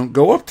they don't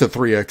go up to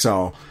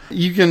 3XL.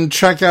 You can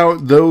check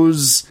out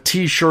those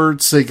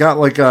t-shirts. They got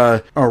like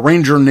a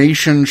Ranger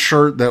Nation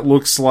shirt that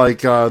looks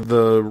like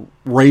the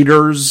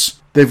Raiders.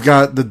 They've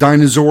got the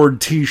Dinosaur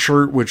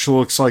t-shirt, which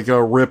looks like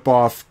a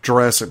rip-off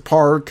Jurassic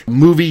Park.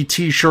 Movie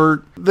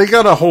t-shirt. They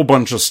got a whole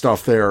bunch of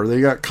stuff there.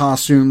 They got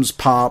costumes,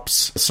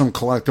 pops, some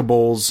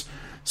collectibles.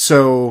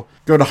 So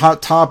go to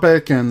Hot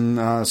Topic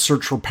and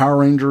search for Power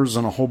Rangers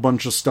and a whole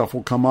bunch of stuff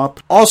will come up.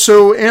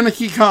 Also,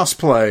 Anarchy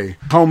Cosplay,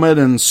 helmet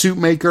and suit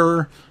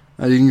maker.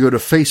 You can go to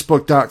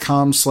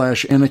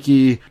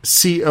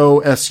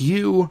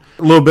facebook.com/AnarchyCosu.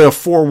 A little bit of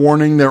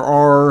forewarning, there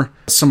are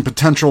some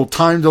potential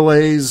time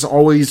delays.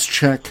 Always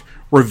check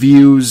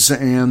reviews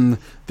and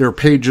their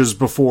pages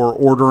before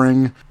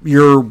ordering.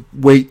 Your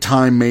wait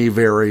time may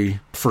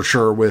vary for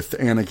sure with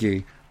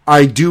Anarchy.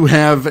 I do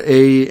have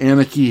a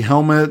Anarchy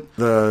helmet,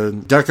 the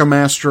Deca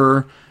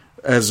Master,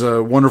 as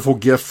a wonderful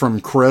gift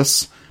from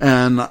Chris,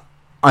 and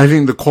I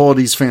think the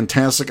quality's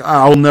fantastic.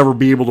 I'll never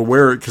be able to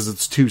wear it because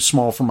it's too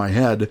small for my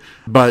head,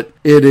 but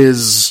it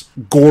is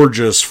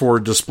gorgeous for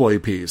a display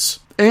piece.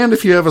 And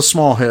if you have a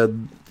small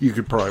head, you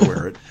could probably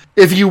wear it.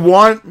 If you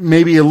want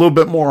maybe a little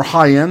bit more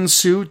high-end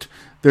suit,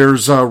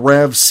 there's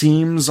Rav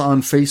Seams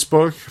on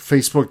Facebook,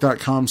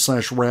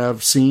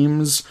 facebook.com/Rav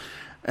Seams.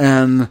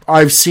 And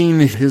I've seen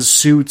his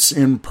suits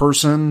in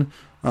person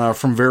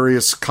from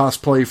various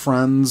cosplay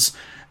friends,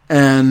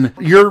 and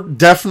you're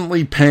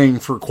definitely paying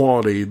for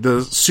quality.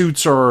 The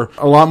suits are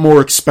a lot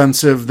more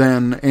expensive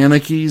than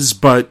Anarchy's,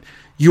 but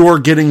you are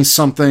getting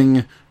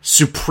something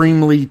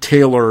supremely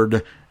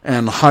tailored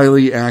and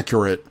highly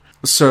accurate.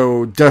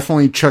 So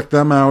definitely check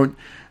them out.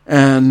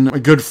 And a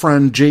good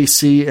friend,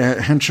 JC at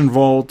Henshin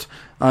Vault,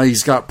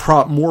 he's got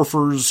prop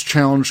morphers,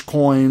 challenge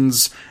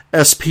coins,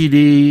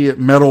 SPD,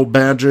 metal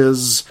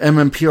badges,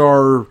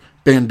 MMPR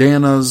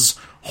bandanas,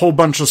 whole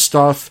bunch of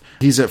stuff.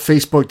 He's at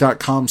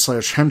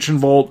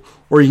facebook.com/HenshinVault,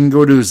 or you can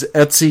go to his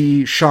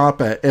Etsy shop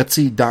at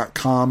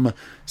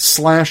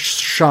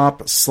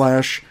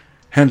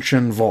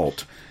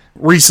etsy.com/shop/HenshinVault.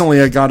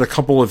 Recently, I got a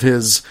couple of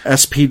his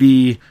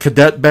SPD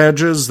cadet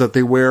badges that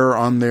they wear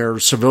on their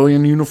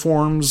civilian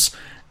uniforms,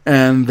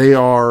 and they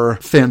are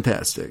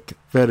fantastic.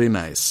 Very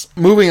nice.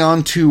 Moving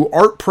on to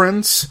art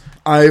prints.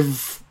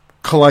 I've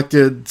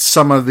collected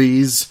some of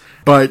these,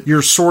 but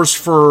your source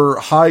for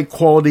high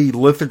quality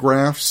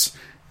lithographs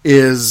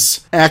is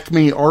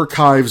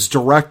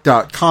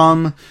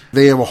acmearchivesdirect.com.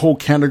 They have a whole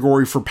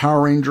category for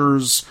Power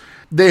Rangers.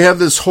 They have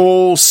this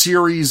whole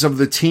series of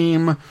the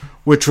team,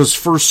 which was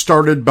first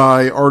started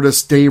by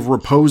artist Dave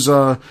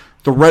Raposa,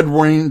 the Red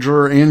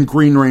Ranger and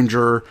Green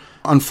Ranger.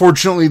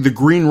 Unfortunately, the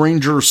Green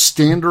Ranger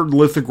standard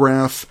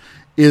lithograph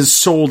is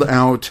sold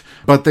out,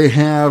 but they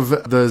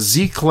have the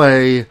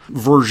Z-Clay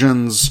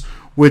versions,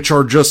 which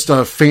are just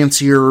a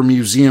fancier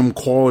museum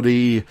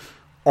quality,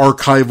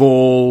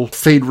 archival,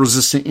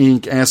 fade-resistant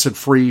ink,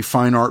 acid-free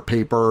fine art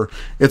paper.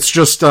 It's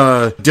just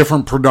a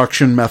different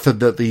production method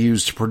that they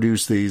use to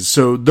produce these.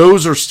 So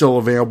those are still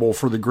available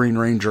for the Green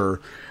Ranger.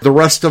 The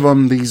rest of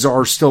them, these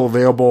are still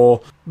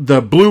available.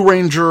 The Blue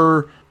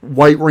Ranger,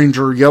 White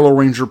Ranger, Yellow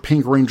Ranger,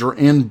 Pink Ranger,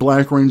 and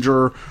Black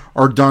Ranger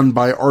are done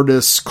by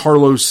artist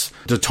Carlos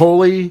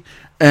Dottoli.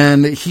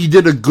 And he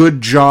did a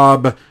good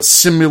job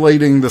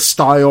simulating the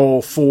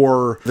style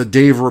for the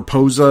Dave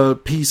Raposa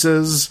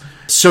pieces.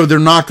 So they're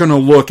not going to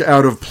look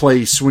out of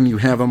place when you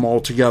have them all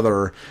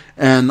together.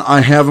 And I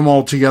have them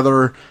all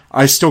together.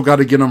 I still got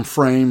to get them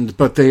framed,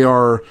 but they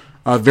are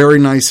Very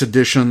nice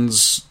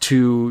additions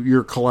to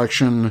your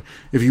collection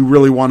if you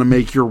really want to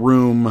make your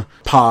room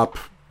pop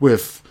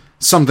with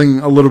something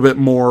a little bit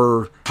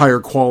more higher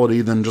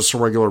quality than just a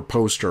regular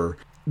poster.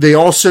 They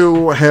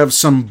also have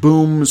some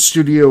Boom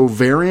Studio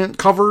variant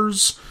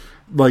covers.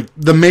 Like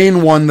the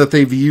main one that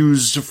they've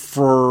used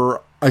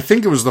for, I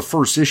think it was the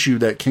first issue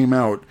that came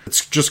out.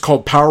 It's just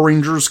called Power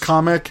Rangers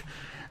Comic.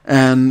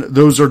 And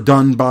those are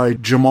done by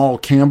Jamal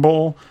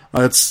Campbell.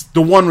 It's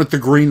the one with the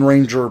Green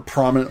Ranger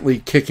prominently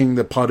kicking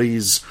the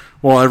putties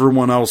while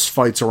everyone else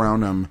fights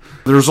around him.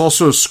 There's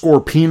also a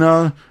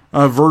Scorpina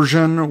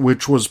version,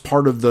 which was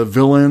part of the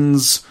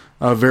Villains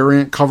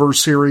variant cover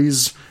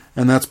series,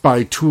 and that's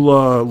by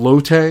Tula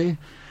Lote.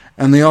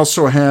 And they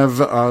also have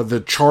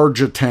the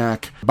Charge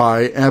Attack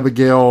by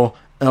Abigail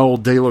L.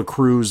 De La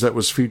Cruz that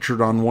was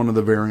featured on one of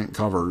the variant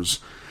covers.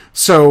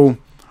 So,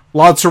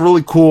 lots of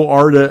really cool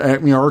art at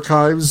Acme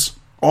Archives.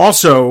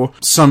 Also,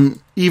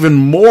 some even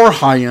more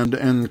high-end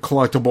and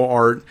collectible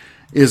art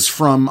is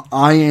from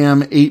I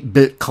Am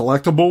 8-Bit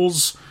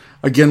Collectibles.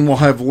 Again, we'll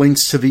have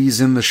links to these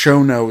in the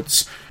show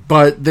notes.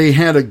 But they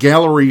had a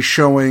gallery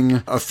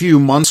showing a few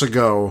months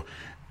ago,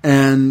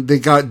 and they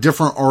got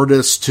different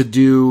artists to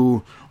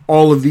do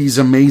all of these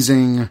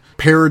amazing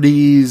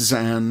parodies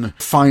and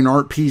fine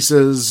art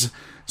pieces.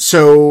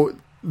 So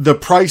the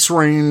price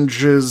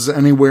range is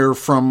anywhere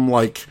from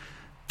like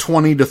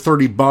 $20 to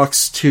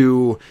 $30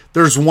 to,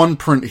 there's one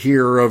print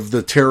here of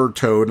the Terror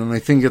Toad, and I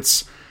think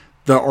it's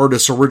the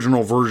artist's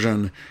original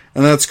version,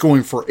 and that's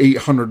going for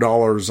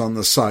 $800 on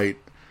the site.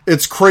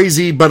 It's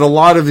crazy, but a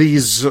lot of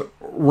these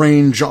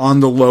range on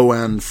the low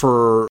end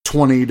for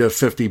 $20 to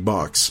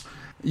 $50.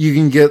 You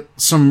can get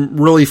some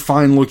really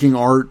fine looking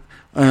art,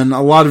 and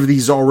a lot of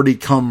these already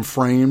come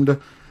framed,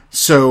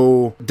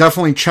 so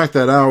definitely check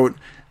that out.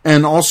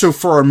 And also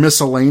for our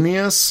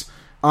miscellaneous,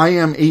 I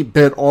Am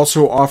 8-Bit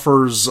also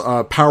offers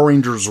Power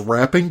Rangers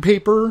wrapping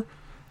paper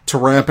to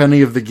wrap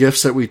any of the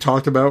gifts that we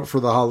talked about for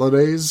the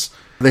holidays.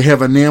 They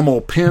have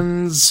enamel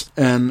pins,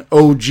 an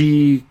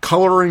OG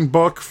coloring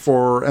book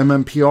for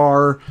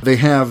MMPR. They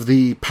have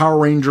the Power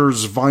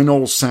Rangers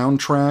vinyl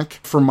soundtrack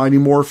for Mighty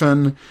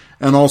Morphin,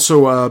 and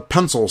also a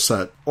pencil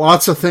set.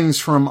 Lots of things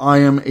from I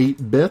Am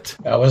 8-Bit.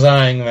 I was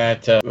eyeing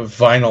that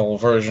vinyl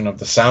version of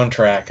the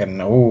soundtrack, and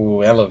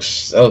ooh, that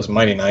looks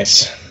mighty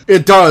nice.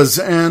 It does,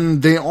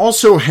 and they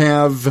also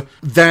have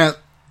that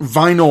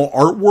vinyl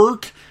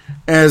artwork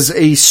as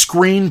a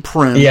screen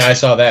print. Yeah, I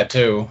saw that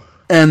too.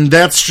 And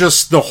that's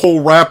just the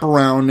whole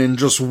wraparound in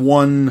just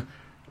one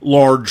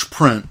large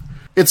print.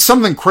 It's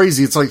something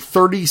crazy. It's like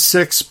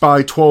 36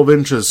 by 12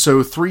 inches,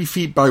 so 3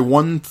 feet by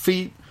 1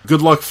 feet.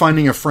 Good luck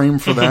finding a frame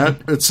for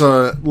that. It's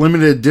a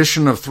limited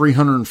edition of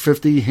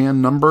 350,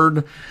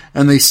 hand-numbered,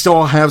 and they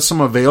still have some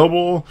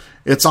available.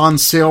 It's on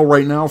sale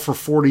right now for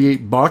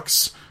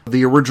 $48.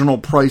 The original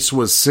price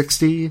was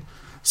 $60.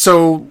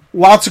 So,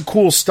 lots of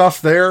cool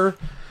stuff there.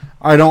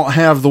 I don't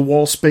have the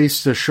wall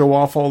space to show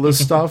off all this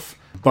stuff.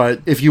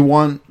 But if you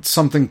want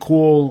something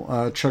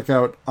cool, check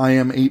out I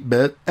Am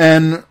 8-Bit.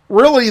 And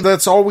really,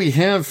 that's all we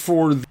have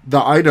for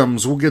the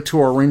items. We'll get to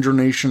our Ranger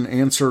Nation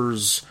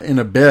answers in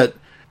a bit.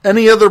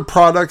 Any other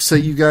products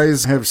that you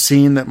guys have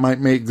seen that might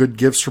make good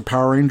gifts for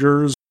Power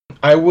Rangers?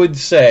 I would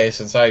say,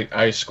 since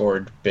I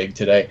scored big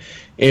today,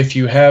 if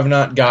you have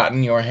not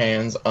gotten your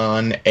hands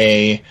on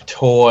a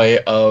toy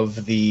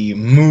of the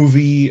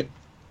movie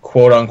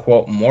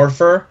quote-unquote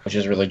Morpher, which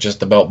is really just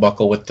the belt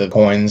buckle with the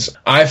coins,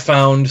 I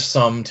found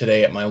some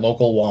today at my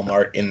local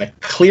Walmart in the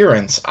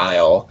clearance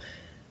aisle,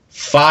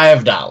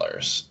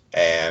 $5.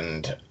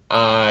 And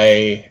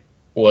I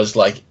was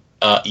like,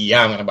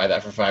 yeah, I'm going to buy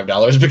that for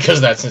 $5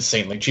 because that's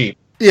insanely cheap.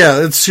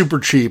 Yeah, it's super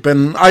cheap.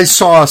 And I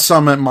saw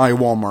some at my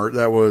Walmart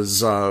that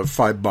was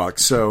 $5.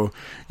 So,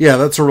 yeah,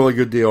 that's a really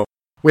good deal.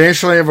 We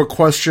actually have a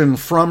question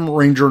from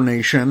Ranger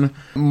Nation.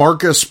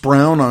 Marcus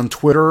Brown on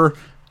Twitter,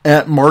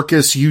 at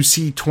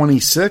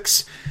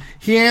MarcusUC26.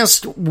 He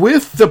asked,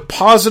 with the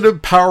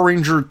positive Power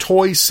Ranger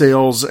toy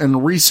sales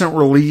and recent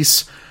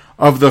release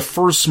of the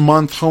first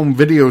month home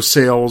video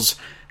sales,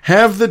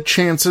 have the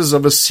chances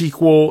of a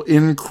sequel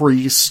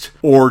increased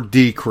or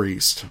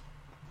decreased?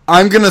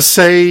 I'm going to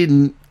say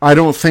I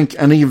don't think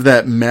any of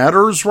that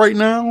matters right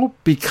now,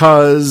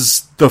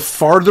 because the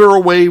farther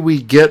away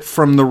we get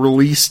from the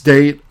release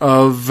date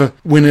of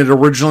when it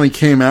originally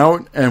came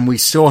out, and we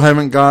still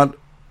haven't got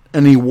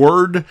any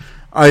word,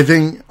 I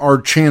think our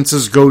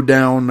chances go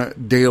down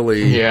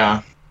daily.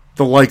 Yeah.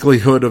 The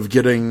likelihood of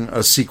getting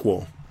a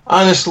sequel.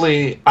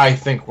 Honestly, I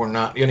think we're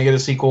not going to get a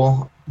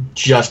sequel,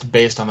 just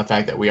based on the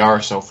fact that we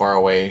are so far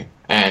away.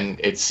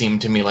 And it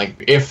seemed to me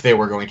like if they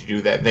were going to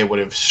do that, they would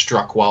have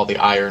struck while the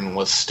iron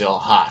was still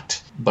hot.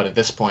 But at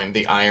this point,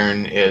 the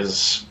iron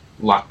is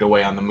locked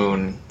away on the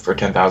moon for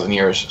 10,000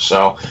 years.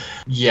 So,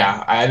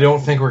 yeah, I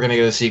don't think we're going to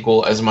get a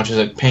sequel, as much as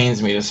it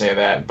pains me to say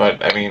that.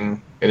 But, I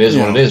mean, it is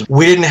what it is.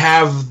 We didn't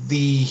have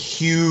the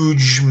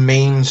huge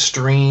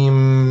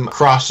mainstream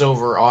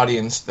crossover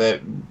audience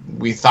that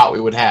we thought we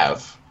would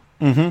have.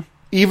 Mm-hmm.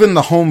 even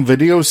the home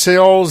video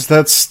sales,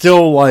 that's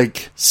still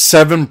like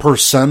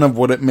 7% of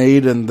what it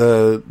made in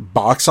the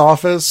box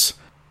office.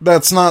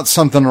 That's not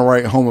something to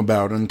write home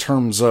about in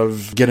terms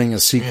of getting a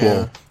sequel.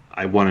 Yeah.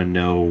 I want to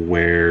know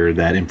where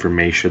that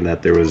information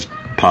that there was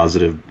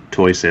positive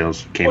toy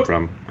sales came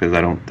from, because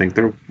I don't think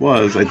there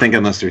was. I think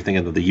unless they're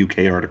thinking of the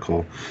UK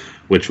article,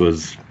 which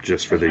was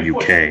just for the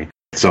UK.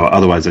 So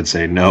otherwise I'd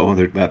say no,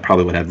 that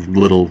probably would have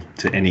little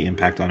to any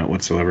impact on it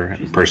whatsoever,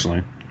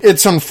 personally.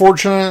 It's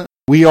unfortunate.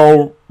 We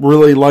all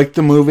really liked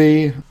the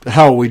movie.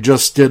 Hell, we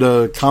just did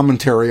a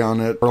commentary on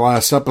it our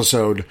last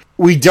episode.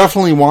 We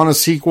definitely want a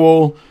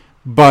sequel,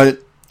 but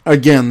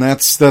again,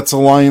 that's a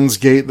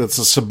Lionsgate, that's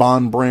a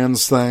Saban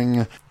Brands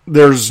thing.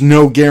 There's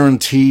no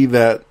guarantee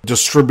that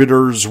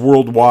distributors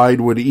worldwide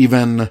would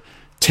even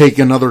take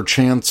another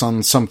chance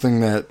on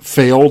something that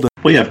failed.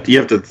 Well, you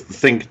have to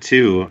think,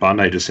 too,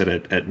 Bandai just said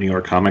at New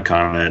York Comic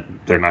Con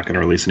that they're not going to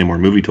release any more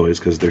movie toys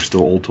because they're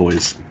still old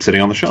toys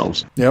sitting on the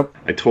shelves. Yep.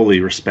 I totally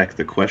respect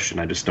the question.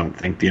 I just don't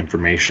think the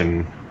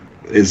information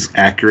is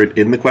accurate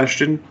in the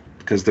question,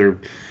 because the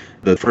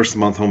first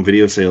month home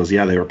video sales,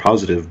 yeah, they were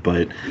positive,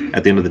 but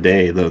at the end of the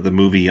day, the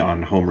movie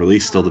on home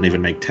release still didn't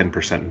even make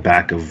 10%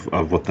 back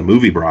of what the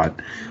movie brought,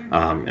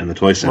 and the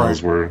toy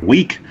sales were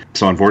weak.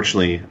 So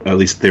unfortunately, at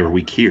least they were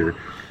weak here.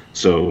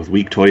 So with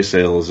weak toy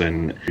sales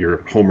and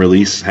your home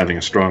release having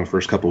a strong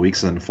first couple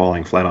weeks and then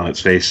falling flat on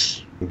its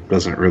face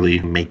doesn't really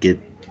make it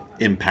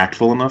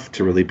impactful enough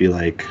to really be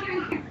like,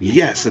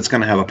 yes, it's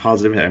going to have a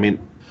positive hit. I mean,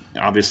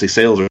 obviously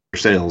sales are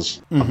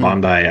sales. Mm-hmm.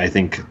 Bandai, I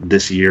think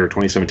this year,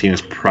 2017,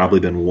 has probably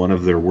been one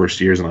of their worst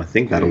years, and I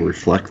think that'll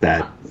reflect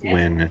that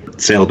when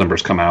sales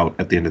numbers come out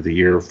at the end of the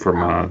year from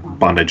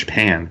Bandai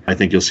Japan. I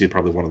think you'll see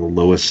probably one of the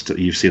lowest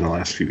you've seen in the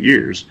last few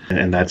years,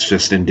 and that's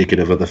just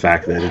indicative of the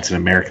fact that it's an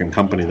American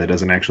company that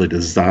doesn't actually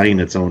design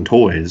its own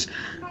toys.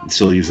 It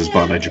still uses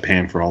Bandai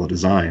Japan for all the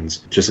designs.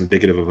 Just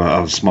indicative of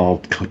a small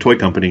toy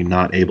company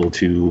not able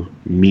to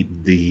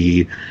meet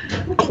the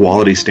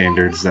quality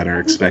standards that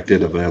are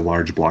expected of a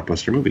large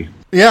blockbuster movie.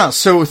 Yeah,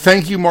 so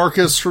thank you,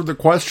 Marcus, for the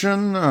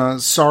question.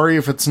 Sorry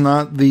if it's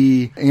not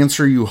the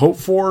answer you hope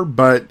for,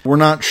 but we're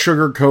not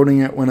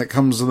sugarcoating it when it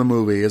comes to the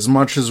movie. As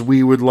much as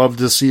we would love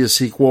to see a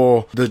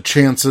sequel, the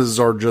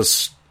chances are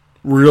just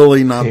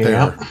really not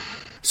there.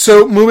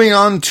 So moving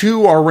on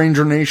to our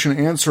Ranger Nation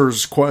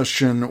Answers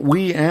question,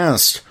 we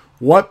asked,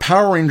 what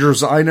Power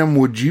Rangers item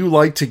would you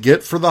like to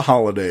get for the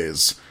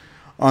holidays?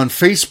 On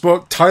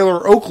Facebook,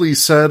 Tyler Oakley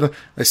said,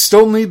 I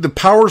still need the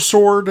Power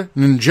Sword,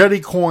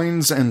 Ninjetti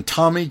coins, and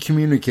Tommy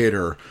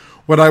Communicator.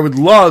 What I would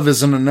love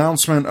is an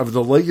announcement of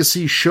the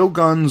Legacy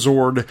Shogun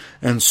Zord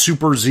and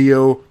Super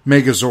Zeo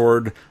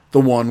Megazord,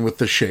 the one with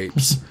the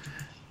shapes.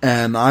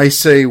 And I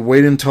say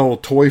wait until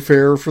Toy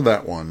Fair for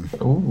that one.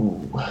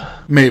 Ooh.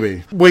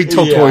 Maybe. Wait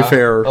till Toy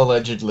Fair.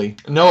 Allegedly.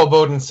 Noah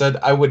Bowden said,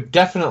 I would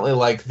definitely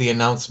like the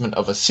announcement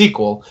of a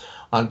sequel.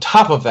 On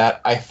top of that,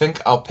 I think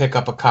I'll pick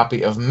up a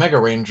copy of Mega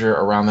Ranger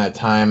around that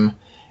time,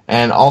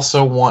 and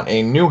also want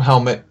a new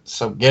helmet,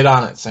 so get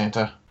on it,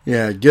 Santa.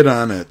 Yeah, get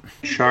on it.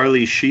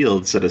 Charlie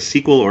Shields said a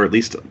sequel, or at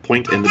least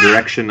point in the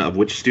direction of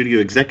which studio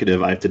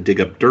executive I have to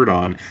dig up dirt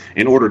on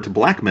in order to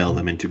blackmail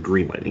them into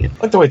greenlighting it.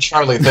 I like the way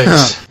Charlie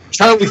thinks.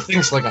 Charlie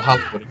thinks like a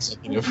Hollywood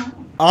executive.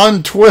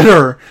 On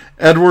Twitter,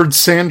 Edward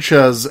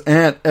Sanchez,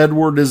 at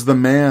Edward is the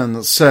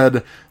Man,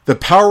 said, the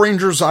Power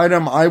Rangers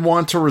item I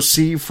want to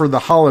receive for the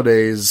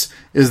holidays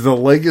is the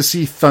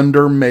Legacy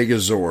Thunder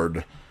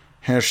Megazord.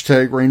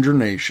 Hashtag Ranger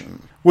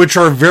Nation. Which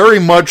are very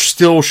much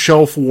still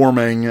shelf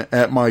warming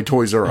at my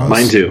Toys R Us.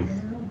 Mine too,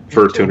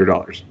 for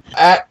 $200.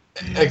 At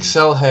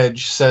Excel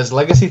Hedge says,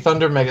 Legacy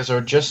Thunder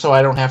Megazord, just so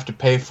I don't have to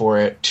pay for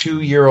it.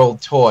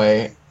 2-year-old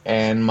toy,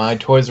 and my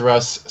Toys R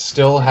Us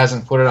still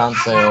hasn't put it on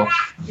sale.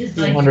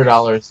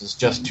 $200 is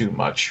just too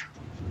much.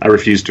 I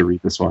refuse to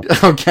read this one.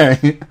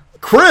 Okay.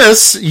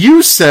 Chris,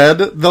 you said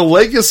the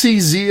Legacy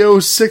Zeo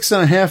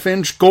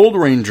 6.5-inch Gold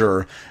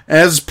Ranger,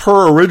 as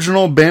per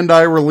original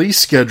Bandai release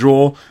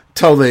schedule,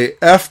 till they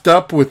effed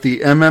up with the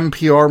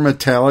MMPR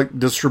metallic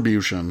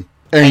distribution.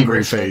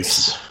 Angry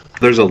face.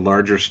 There's a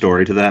larger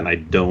story to that, and I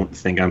don't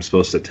think I'm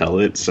supposed to tell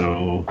it,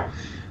 so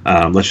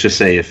let's just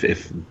say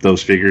if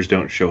those figures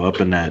don't show up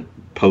in that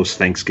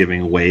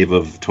post-Thanksgiving wave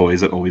of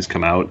toys that always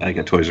come out, I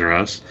get Toys R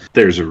Us,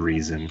 there's a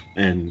reason,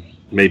 and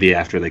maybe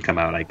after they come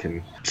out I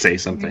can say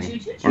something,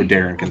 or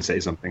Darren can say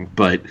something,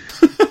 but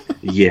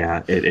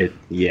yeah,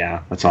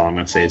 yeah, that's all I'm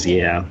going to say is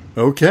yeah.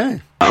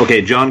 Okay.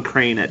 Okay, John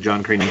Crane at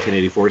John Crane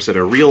 1984 said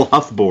a real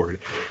Huff board,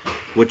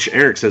 which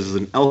Eric says is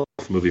an Elf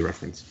movie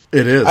reference.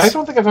 It is. I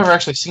don't think I've ever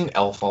actually seen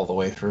Elf all the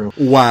way through.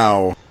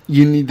 Wow.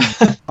 You need to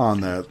get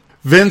on that.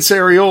 Vince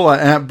Areola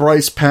at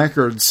Bryce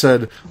Packard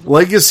said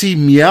Legacy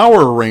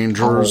Meower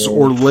Rangers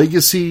or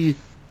Legacy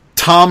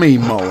Tommy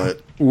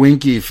Mullet,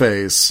 winky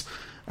face.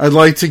 I'd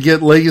like to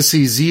get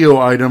Legacy Zeo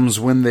items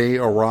when they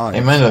arrive.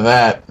 Amen to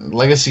that.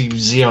 Legacy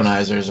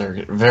Zeonizers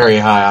are very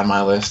high on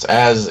my list,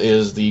 as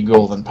is the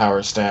Golden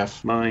Power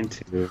Staff. Mine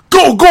too.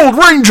 Go Gold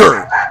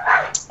Ranger!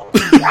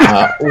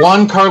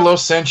 Juan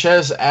Carlos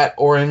Sanchez at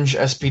Orange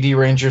SPD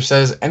Ranger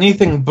says,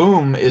 anything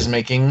Boom is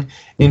making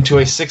into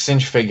a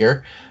 6-inch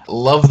figure.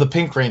 Love the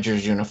Pink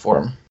Ranger's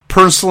uniform.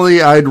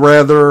 Personally, I'd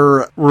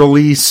rather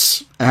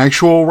release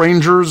actual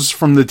Rangers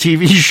from the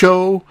TV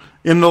show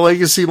in the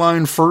Legacy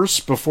line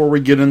first before we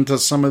get into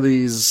some of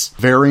these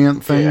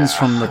variant things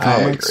from the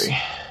comics. I agree.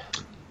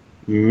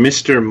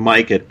 Mr.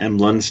 Mike at M.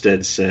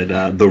 Lundstedt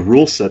said the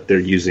rule set they're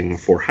using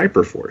for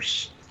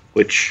Hyperforce,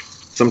 which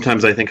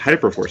sometimes I think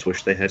Hyperforce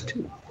wish they had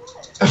too.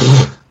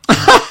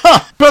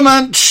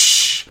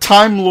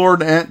 Time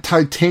Lord at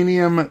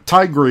Titanium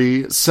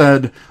Tigre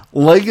said,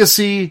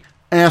 Legacy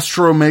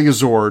Astro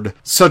Megazord,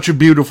 such a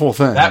beautiful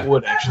thing. That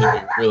would actually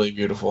be really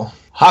beautiful.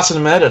 Hassan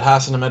Ahmed at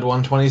Hassan Ahmed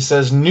 120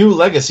 says, new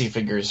Legacy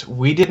figures.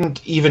 We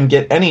didn't even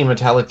get any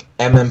metallic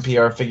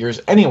MMPR figures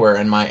anywhere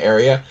in my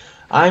area.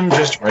 I'm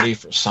just ready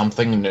for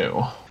something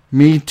new.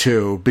 Me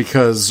too,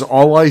 because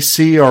all I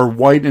see are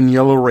white and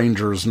yellow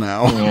Rangers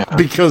now,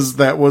 because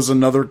that was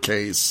another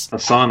case.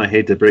 Hassan, I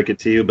hate to break it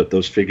to you, but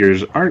those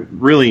figures aren't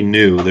really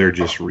new. They're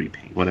just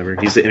repaint. Whatever.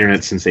 He's the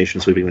internet sensation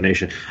sweeping the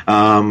nation.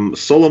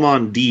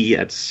 Solomon D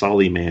at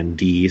Soliman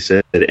D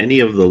said that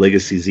any of the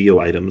Legacy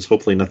Zeo items,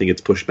 hopefully nothing gets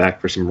pushed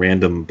back for some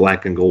random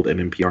black and gold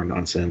MMPR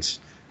nonsense.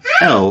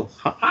 Hell,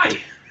 hi.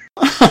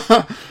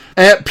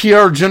 At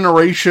PR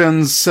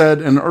Generations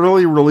said an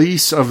early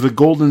release of the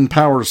Golden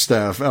Power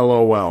Staff,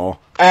 LOL.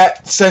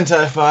 At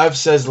Sentai5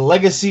 says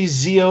Legacy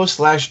Zeo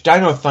 /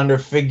 Dino Thunder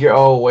figure.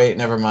 Oh, wait,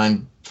 never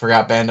mind.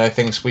 Forgot Bandai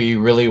thinks we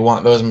really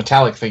want those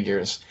metallic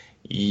figures.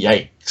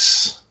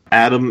 Yikes.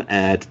 Adam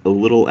at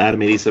Little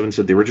Adam 87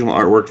 said the original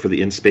artwork for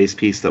the In Space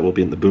piece that will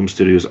be in the Boom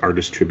Studios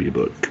Artist Tribute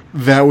book.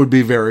 That would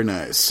be very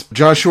nice.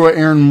 Joshua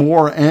Aaron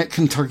Moore at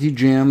Kentucky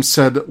Jam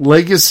said,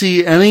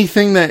 Legacy,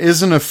 anything that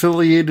isn't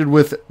affiliated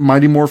with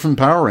Mighty Morphin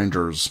Power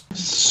Rangers.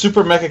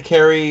 Super Mecha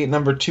Carry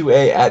number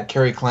 2A at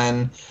Carry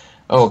Clan.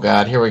 Oh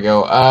god, here we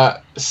go.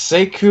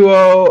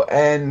 Seikuo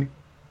and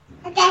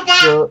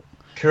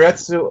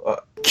Kyoretsu.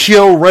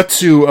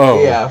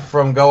 Yeah,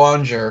 from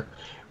Go-Onger.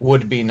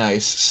 Would be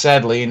nice.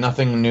 Sadly,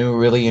 nothing new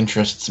really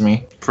interests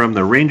me. From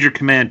the Ranger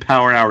Command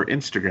Power Hour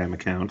Instagram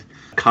account,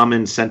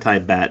 Common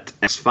Sentai Bat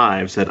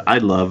X5 said,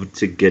 I'd love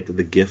to get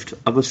the gift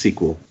of a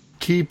sequel.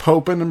 Keep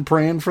hoping and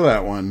praying for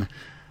that one.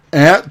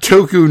 At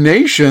Toku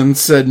Nation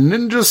said,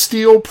 Ninja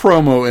Steel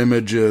promo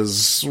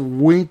images.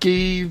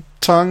 Winky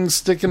tongue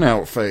sticking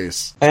out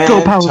face. And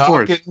Go Power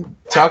Force.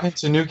 Talking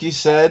to Nuki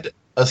said,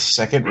 a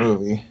second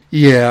movie.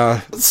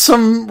 Yeah,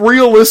 some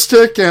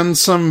realistic and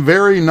some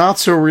very not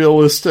so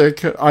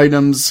realistic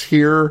items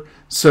here.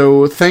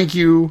 So thank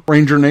you,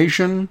 Ranger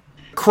Nation.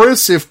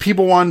 Chris, if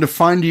people wanted to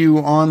find you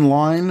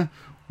online,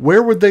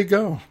 where would they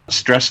go?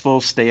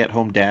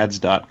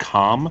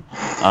 StressfulStayAtHomeDads.com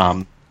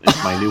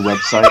is my new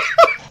website.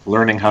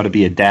 Learning how to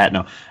be a dad.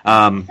 No,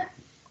 I'm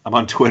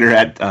on Twitter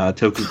at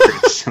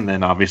TokuChris, and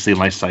then obviously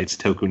my site's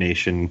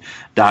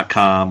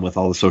TokuNation.com with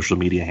all the social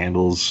media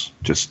handles.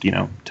 Just,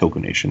 Toku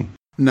Nation.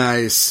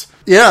 Nice.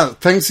 Yeah,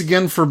 thanks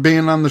again for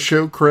being on the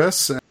show,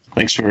 Chris.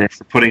 Thanks for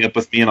putting up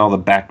with me and all the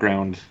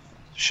background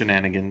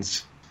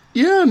shenanigans.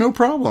 Yeah, no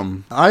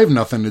problem. I have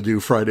nothing to do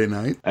Friday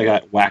night. I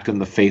got whacked in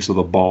the face with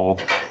a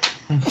ball.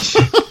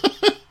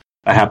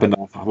 I happened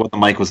to, the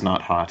mic was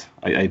not hot.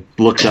 I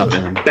looked up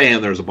and then,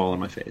 bam, there was a ball in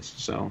my face.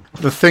 So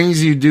the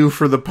things you do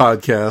for the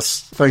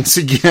podcast. Thanks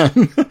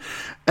again.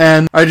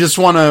 And I just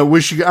want to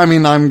wish you,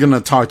 I'm going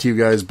to talk to you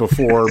guys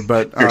before,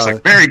 but it's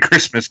like, Merry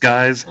Christmas,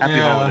 guys. Happy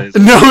holidays.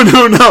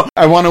 No.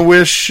 I want to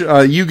wish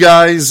you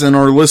guys and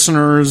our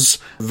listeners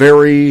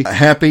very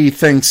happy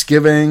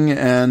Thanksgiving,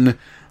 and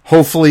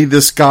hopefully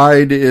this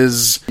guide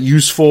is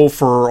useful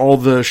for all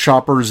the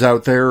shoppers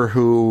out there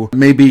who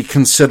may be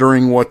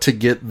considering what to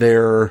get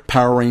their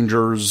Power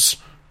Rangers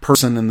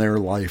person in their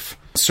life.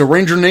 So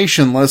Ranger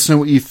Nation, let us know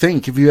what you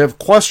think. If you have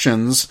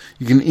questions,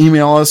 you can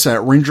email us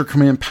at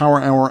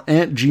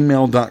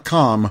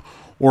rangercommandpowerhour@gmail.com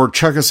or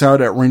check us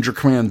out at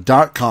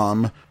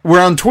rangercommand.com.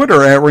 We're on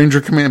Twitter at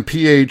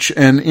rangercommandph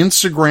and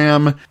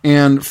Instagram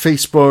and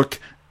Facebook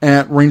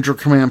at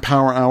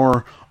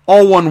rangercommandpowerhour.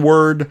 All one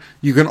word.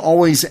 You can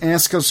always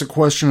ask us a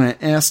question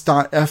at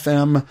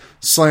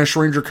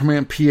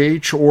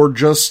ask.fm/rangercommandph or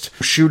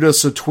just shoot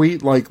us a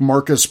tweet like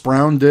Marcus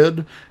Brown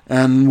did,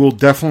 and we'll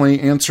definitely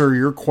answer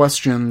your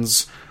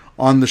questions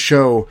on the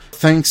show.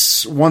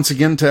 Thanks once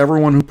again to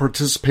everyone who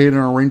participated in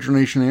our Ranger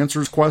Nation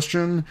Answers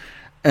question,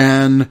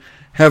 and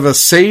have a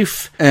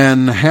safe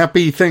and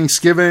happy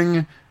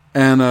Thanksgiving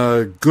and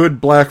a good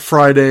Black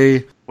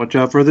Friday. Watch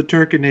out for the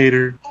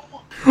Turkinator.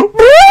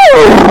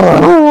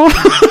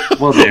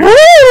 Well, there.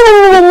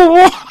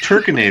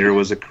 Turkinator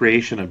was a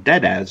creation of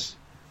Deadass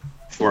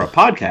for a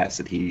podcast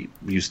that he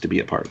used to be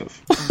a part of.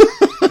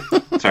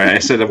 Sorry, I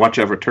said watch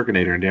out for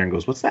Turkinator, and Darren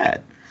goes, "What's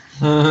that?"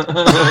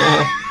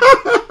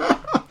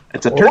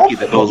 It's a turkey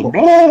that goes.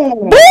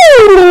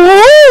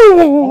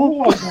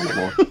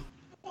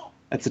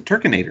 That's a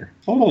Turkinator.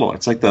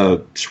 It's like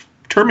the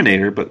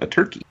Terminator, but a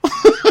turkey.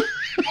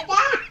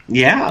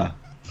 Yeah.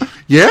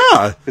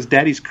 Because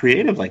Daddy's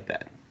creative like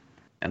that.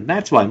 And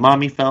that's why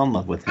Mommy fell in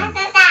love with him.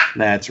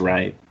 That's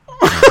right.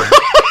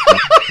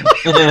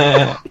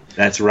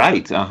 That's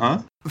right. Uh-huh.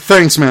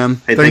 Thanks, man.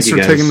 Hey, Thanks thank for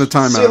you, taking the guys.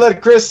 time See you out.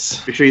 later,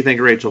 Chris. Be sure you thank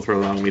Rachel for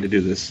allowing me to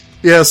do this.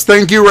 Yes,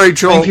 thank you,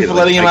 Rachel. Thank you for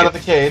letting him out of the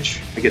cage.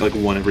 I get like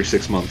one every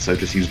 6 months. I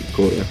just used the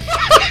quota.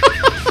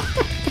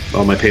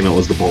 Oh, my payment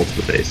was the ball to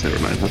the face. Never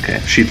mind. Okay.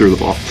 She threw the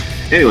ball.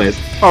 Anyways,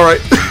 All right.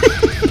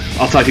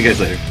 I'll talk to you guys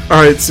later.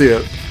 All right, see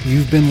ya.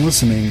 You've been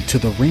listening to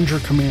the Ranger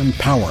Command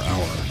Power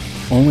Hour,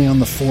 only on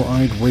the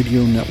Four-Eyed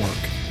Radio Network.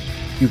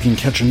 You can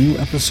catch a new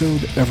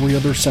episode every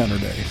other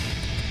Saturday.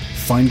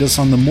 Find us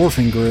on the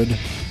Morphing Grid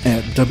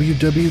at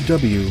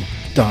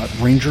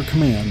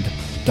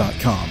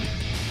www.rangercommand.com.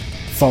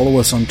 Follow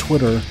us on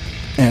Twitter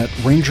at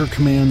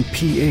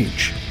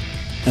RangerCommandPH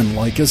and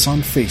like us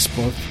on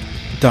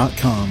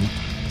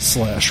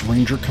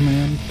Facebook.com/Ranger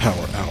Command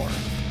Power Hour.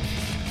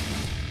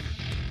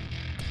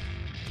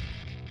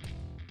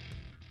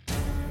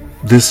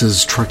 This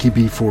is Truckee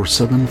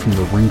B47 from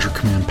the Ranger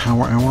Command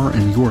Power Hour,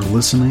 and you are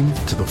listening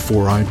to the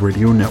Four-Eyed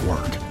Radio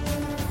Network.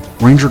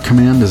 Ranger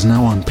Command is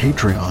now on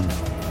Patreon.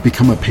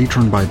 Become a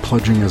patron by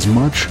pledging as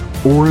much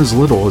or as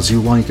little as you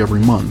like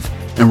every month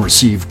and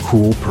receive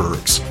cool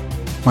perks.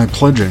 By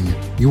pledging,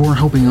 you are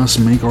helping us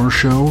make our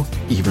show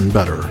even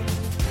better.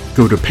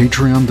 Go to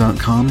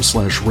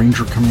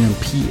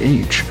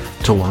patreon.com/RangerCommandPH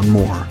to learn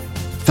more.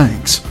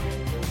 Thanks.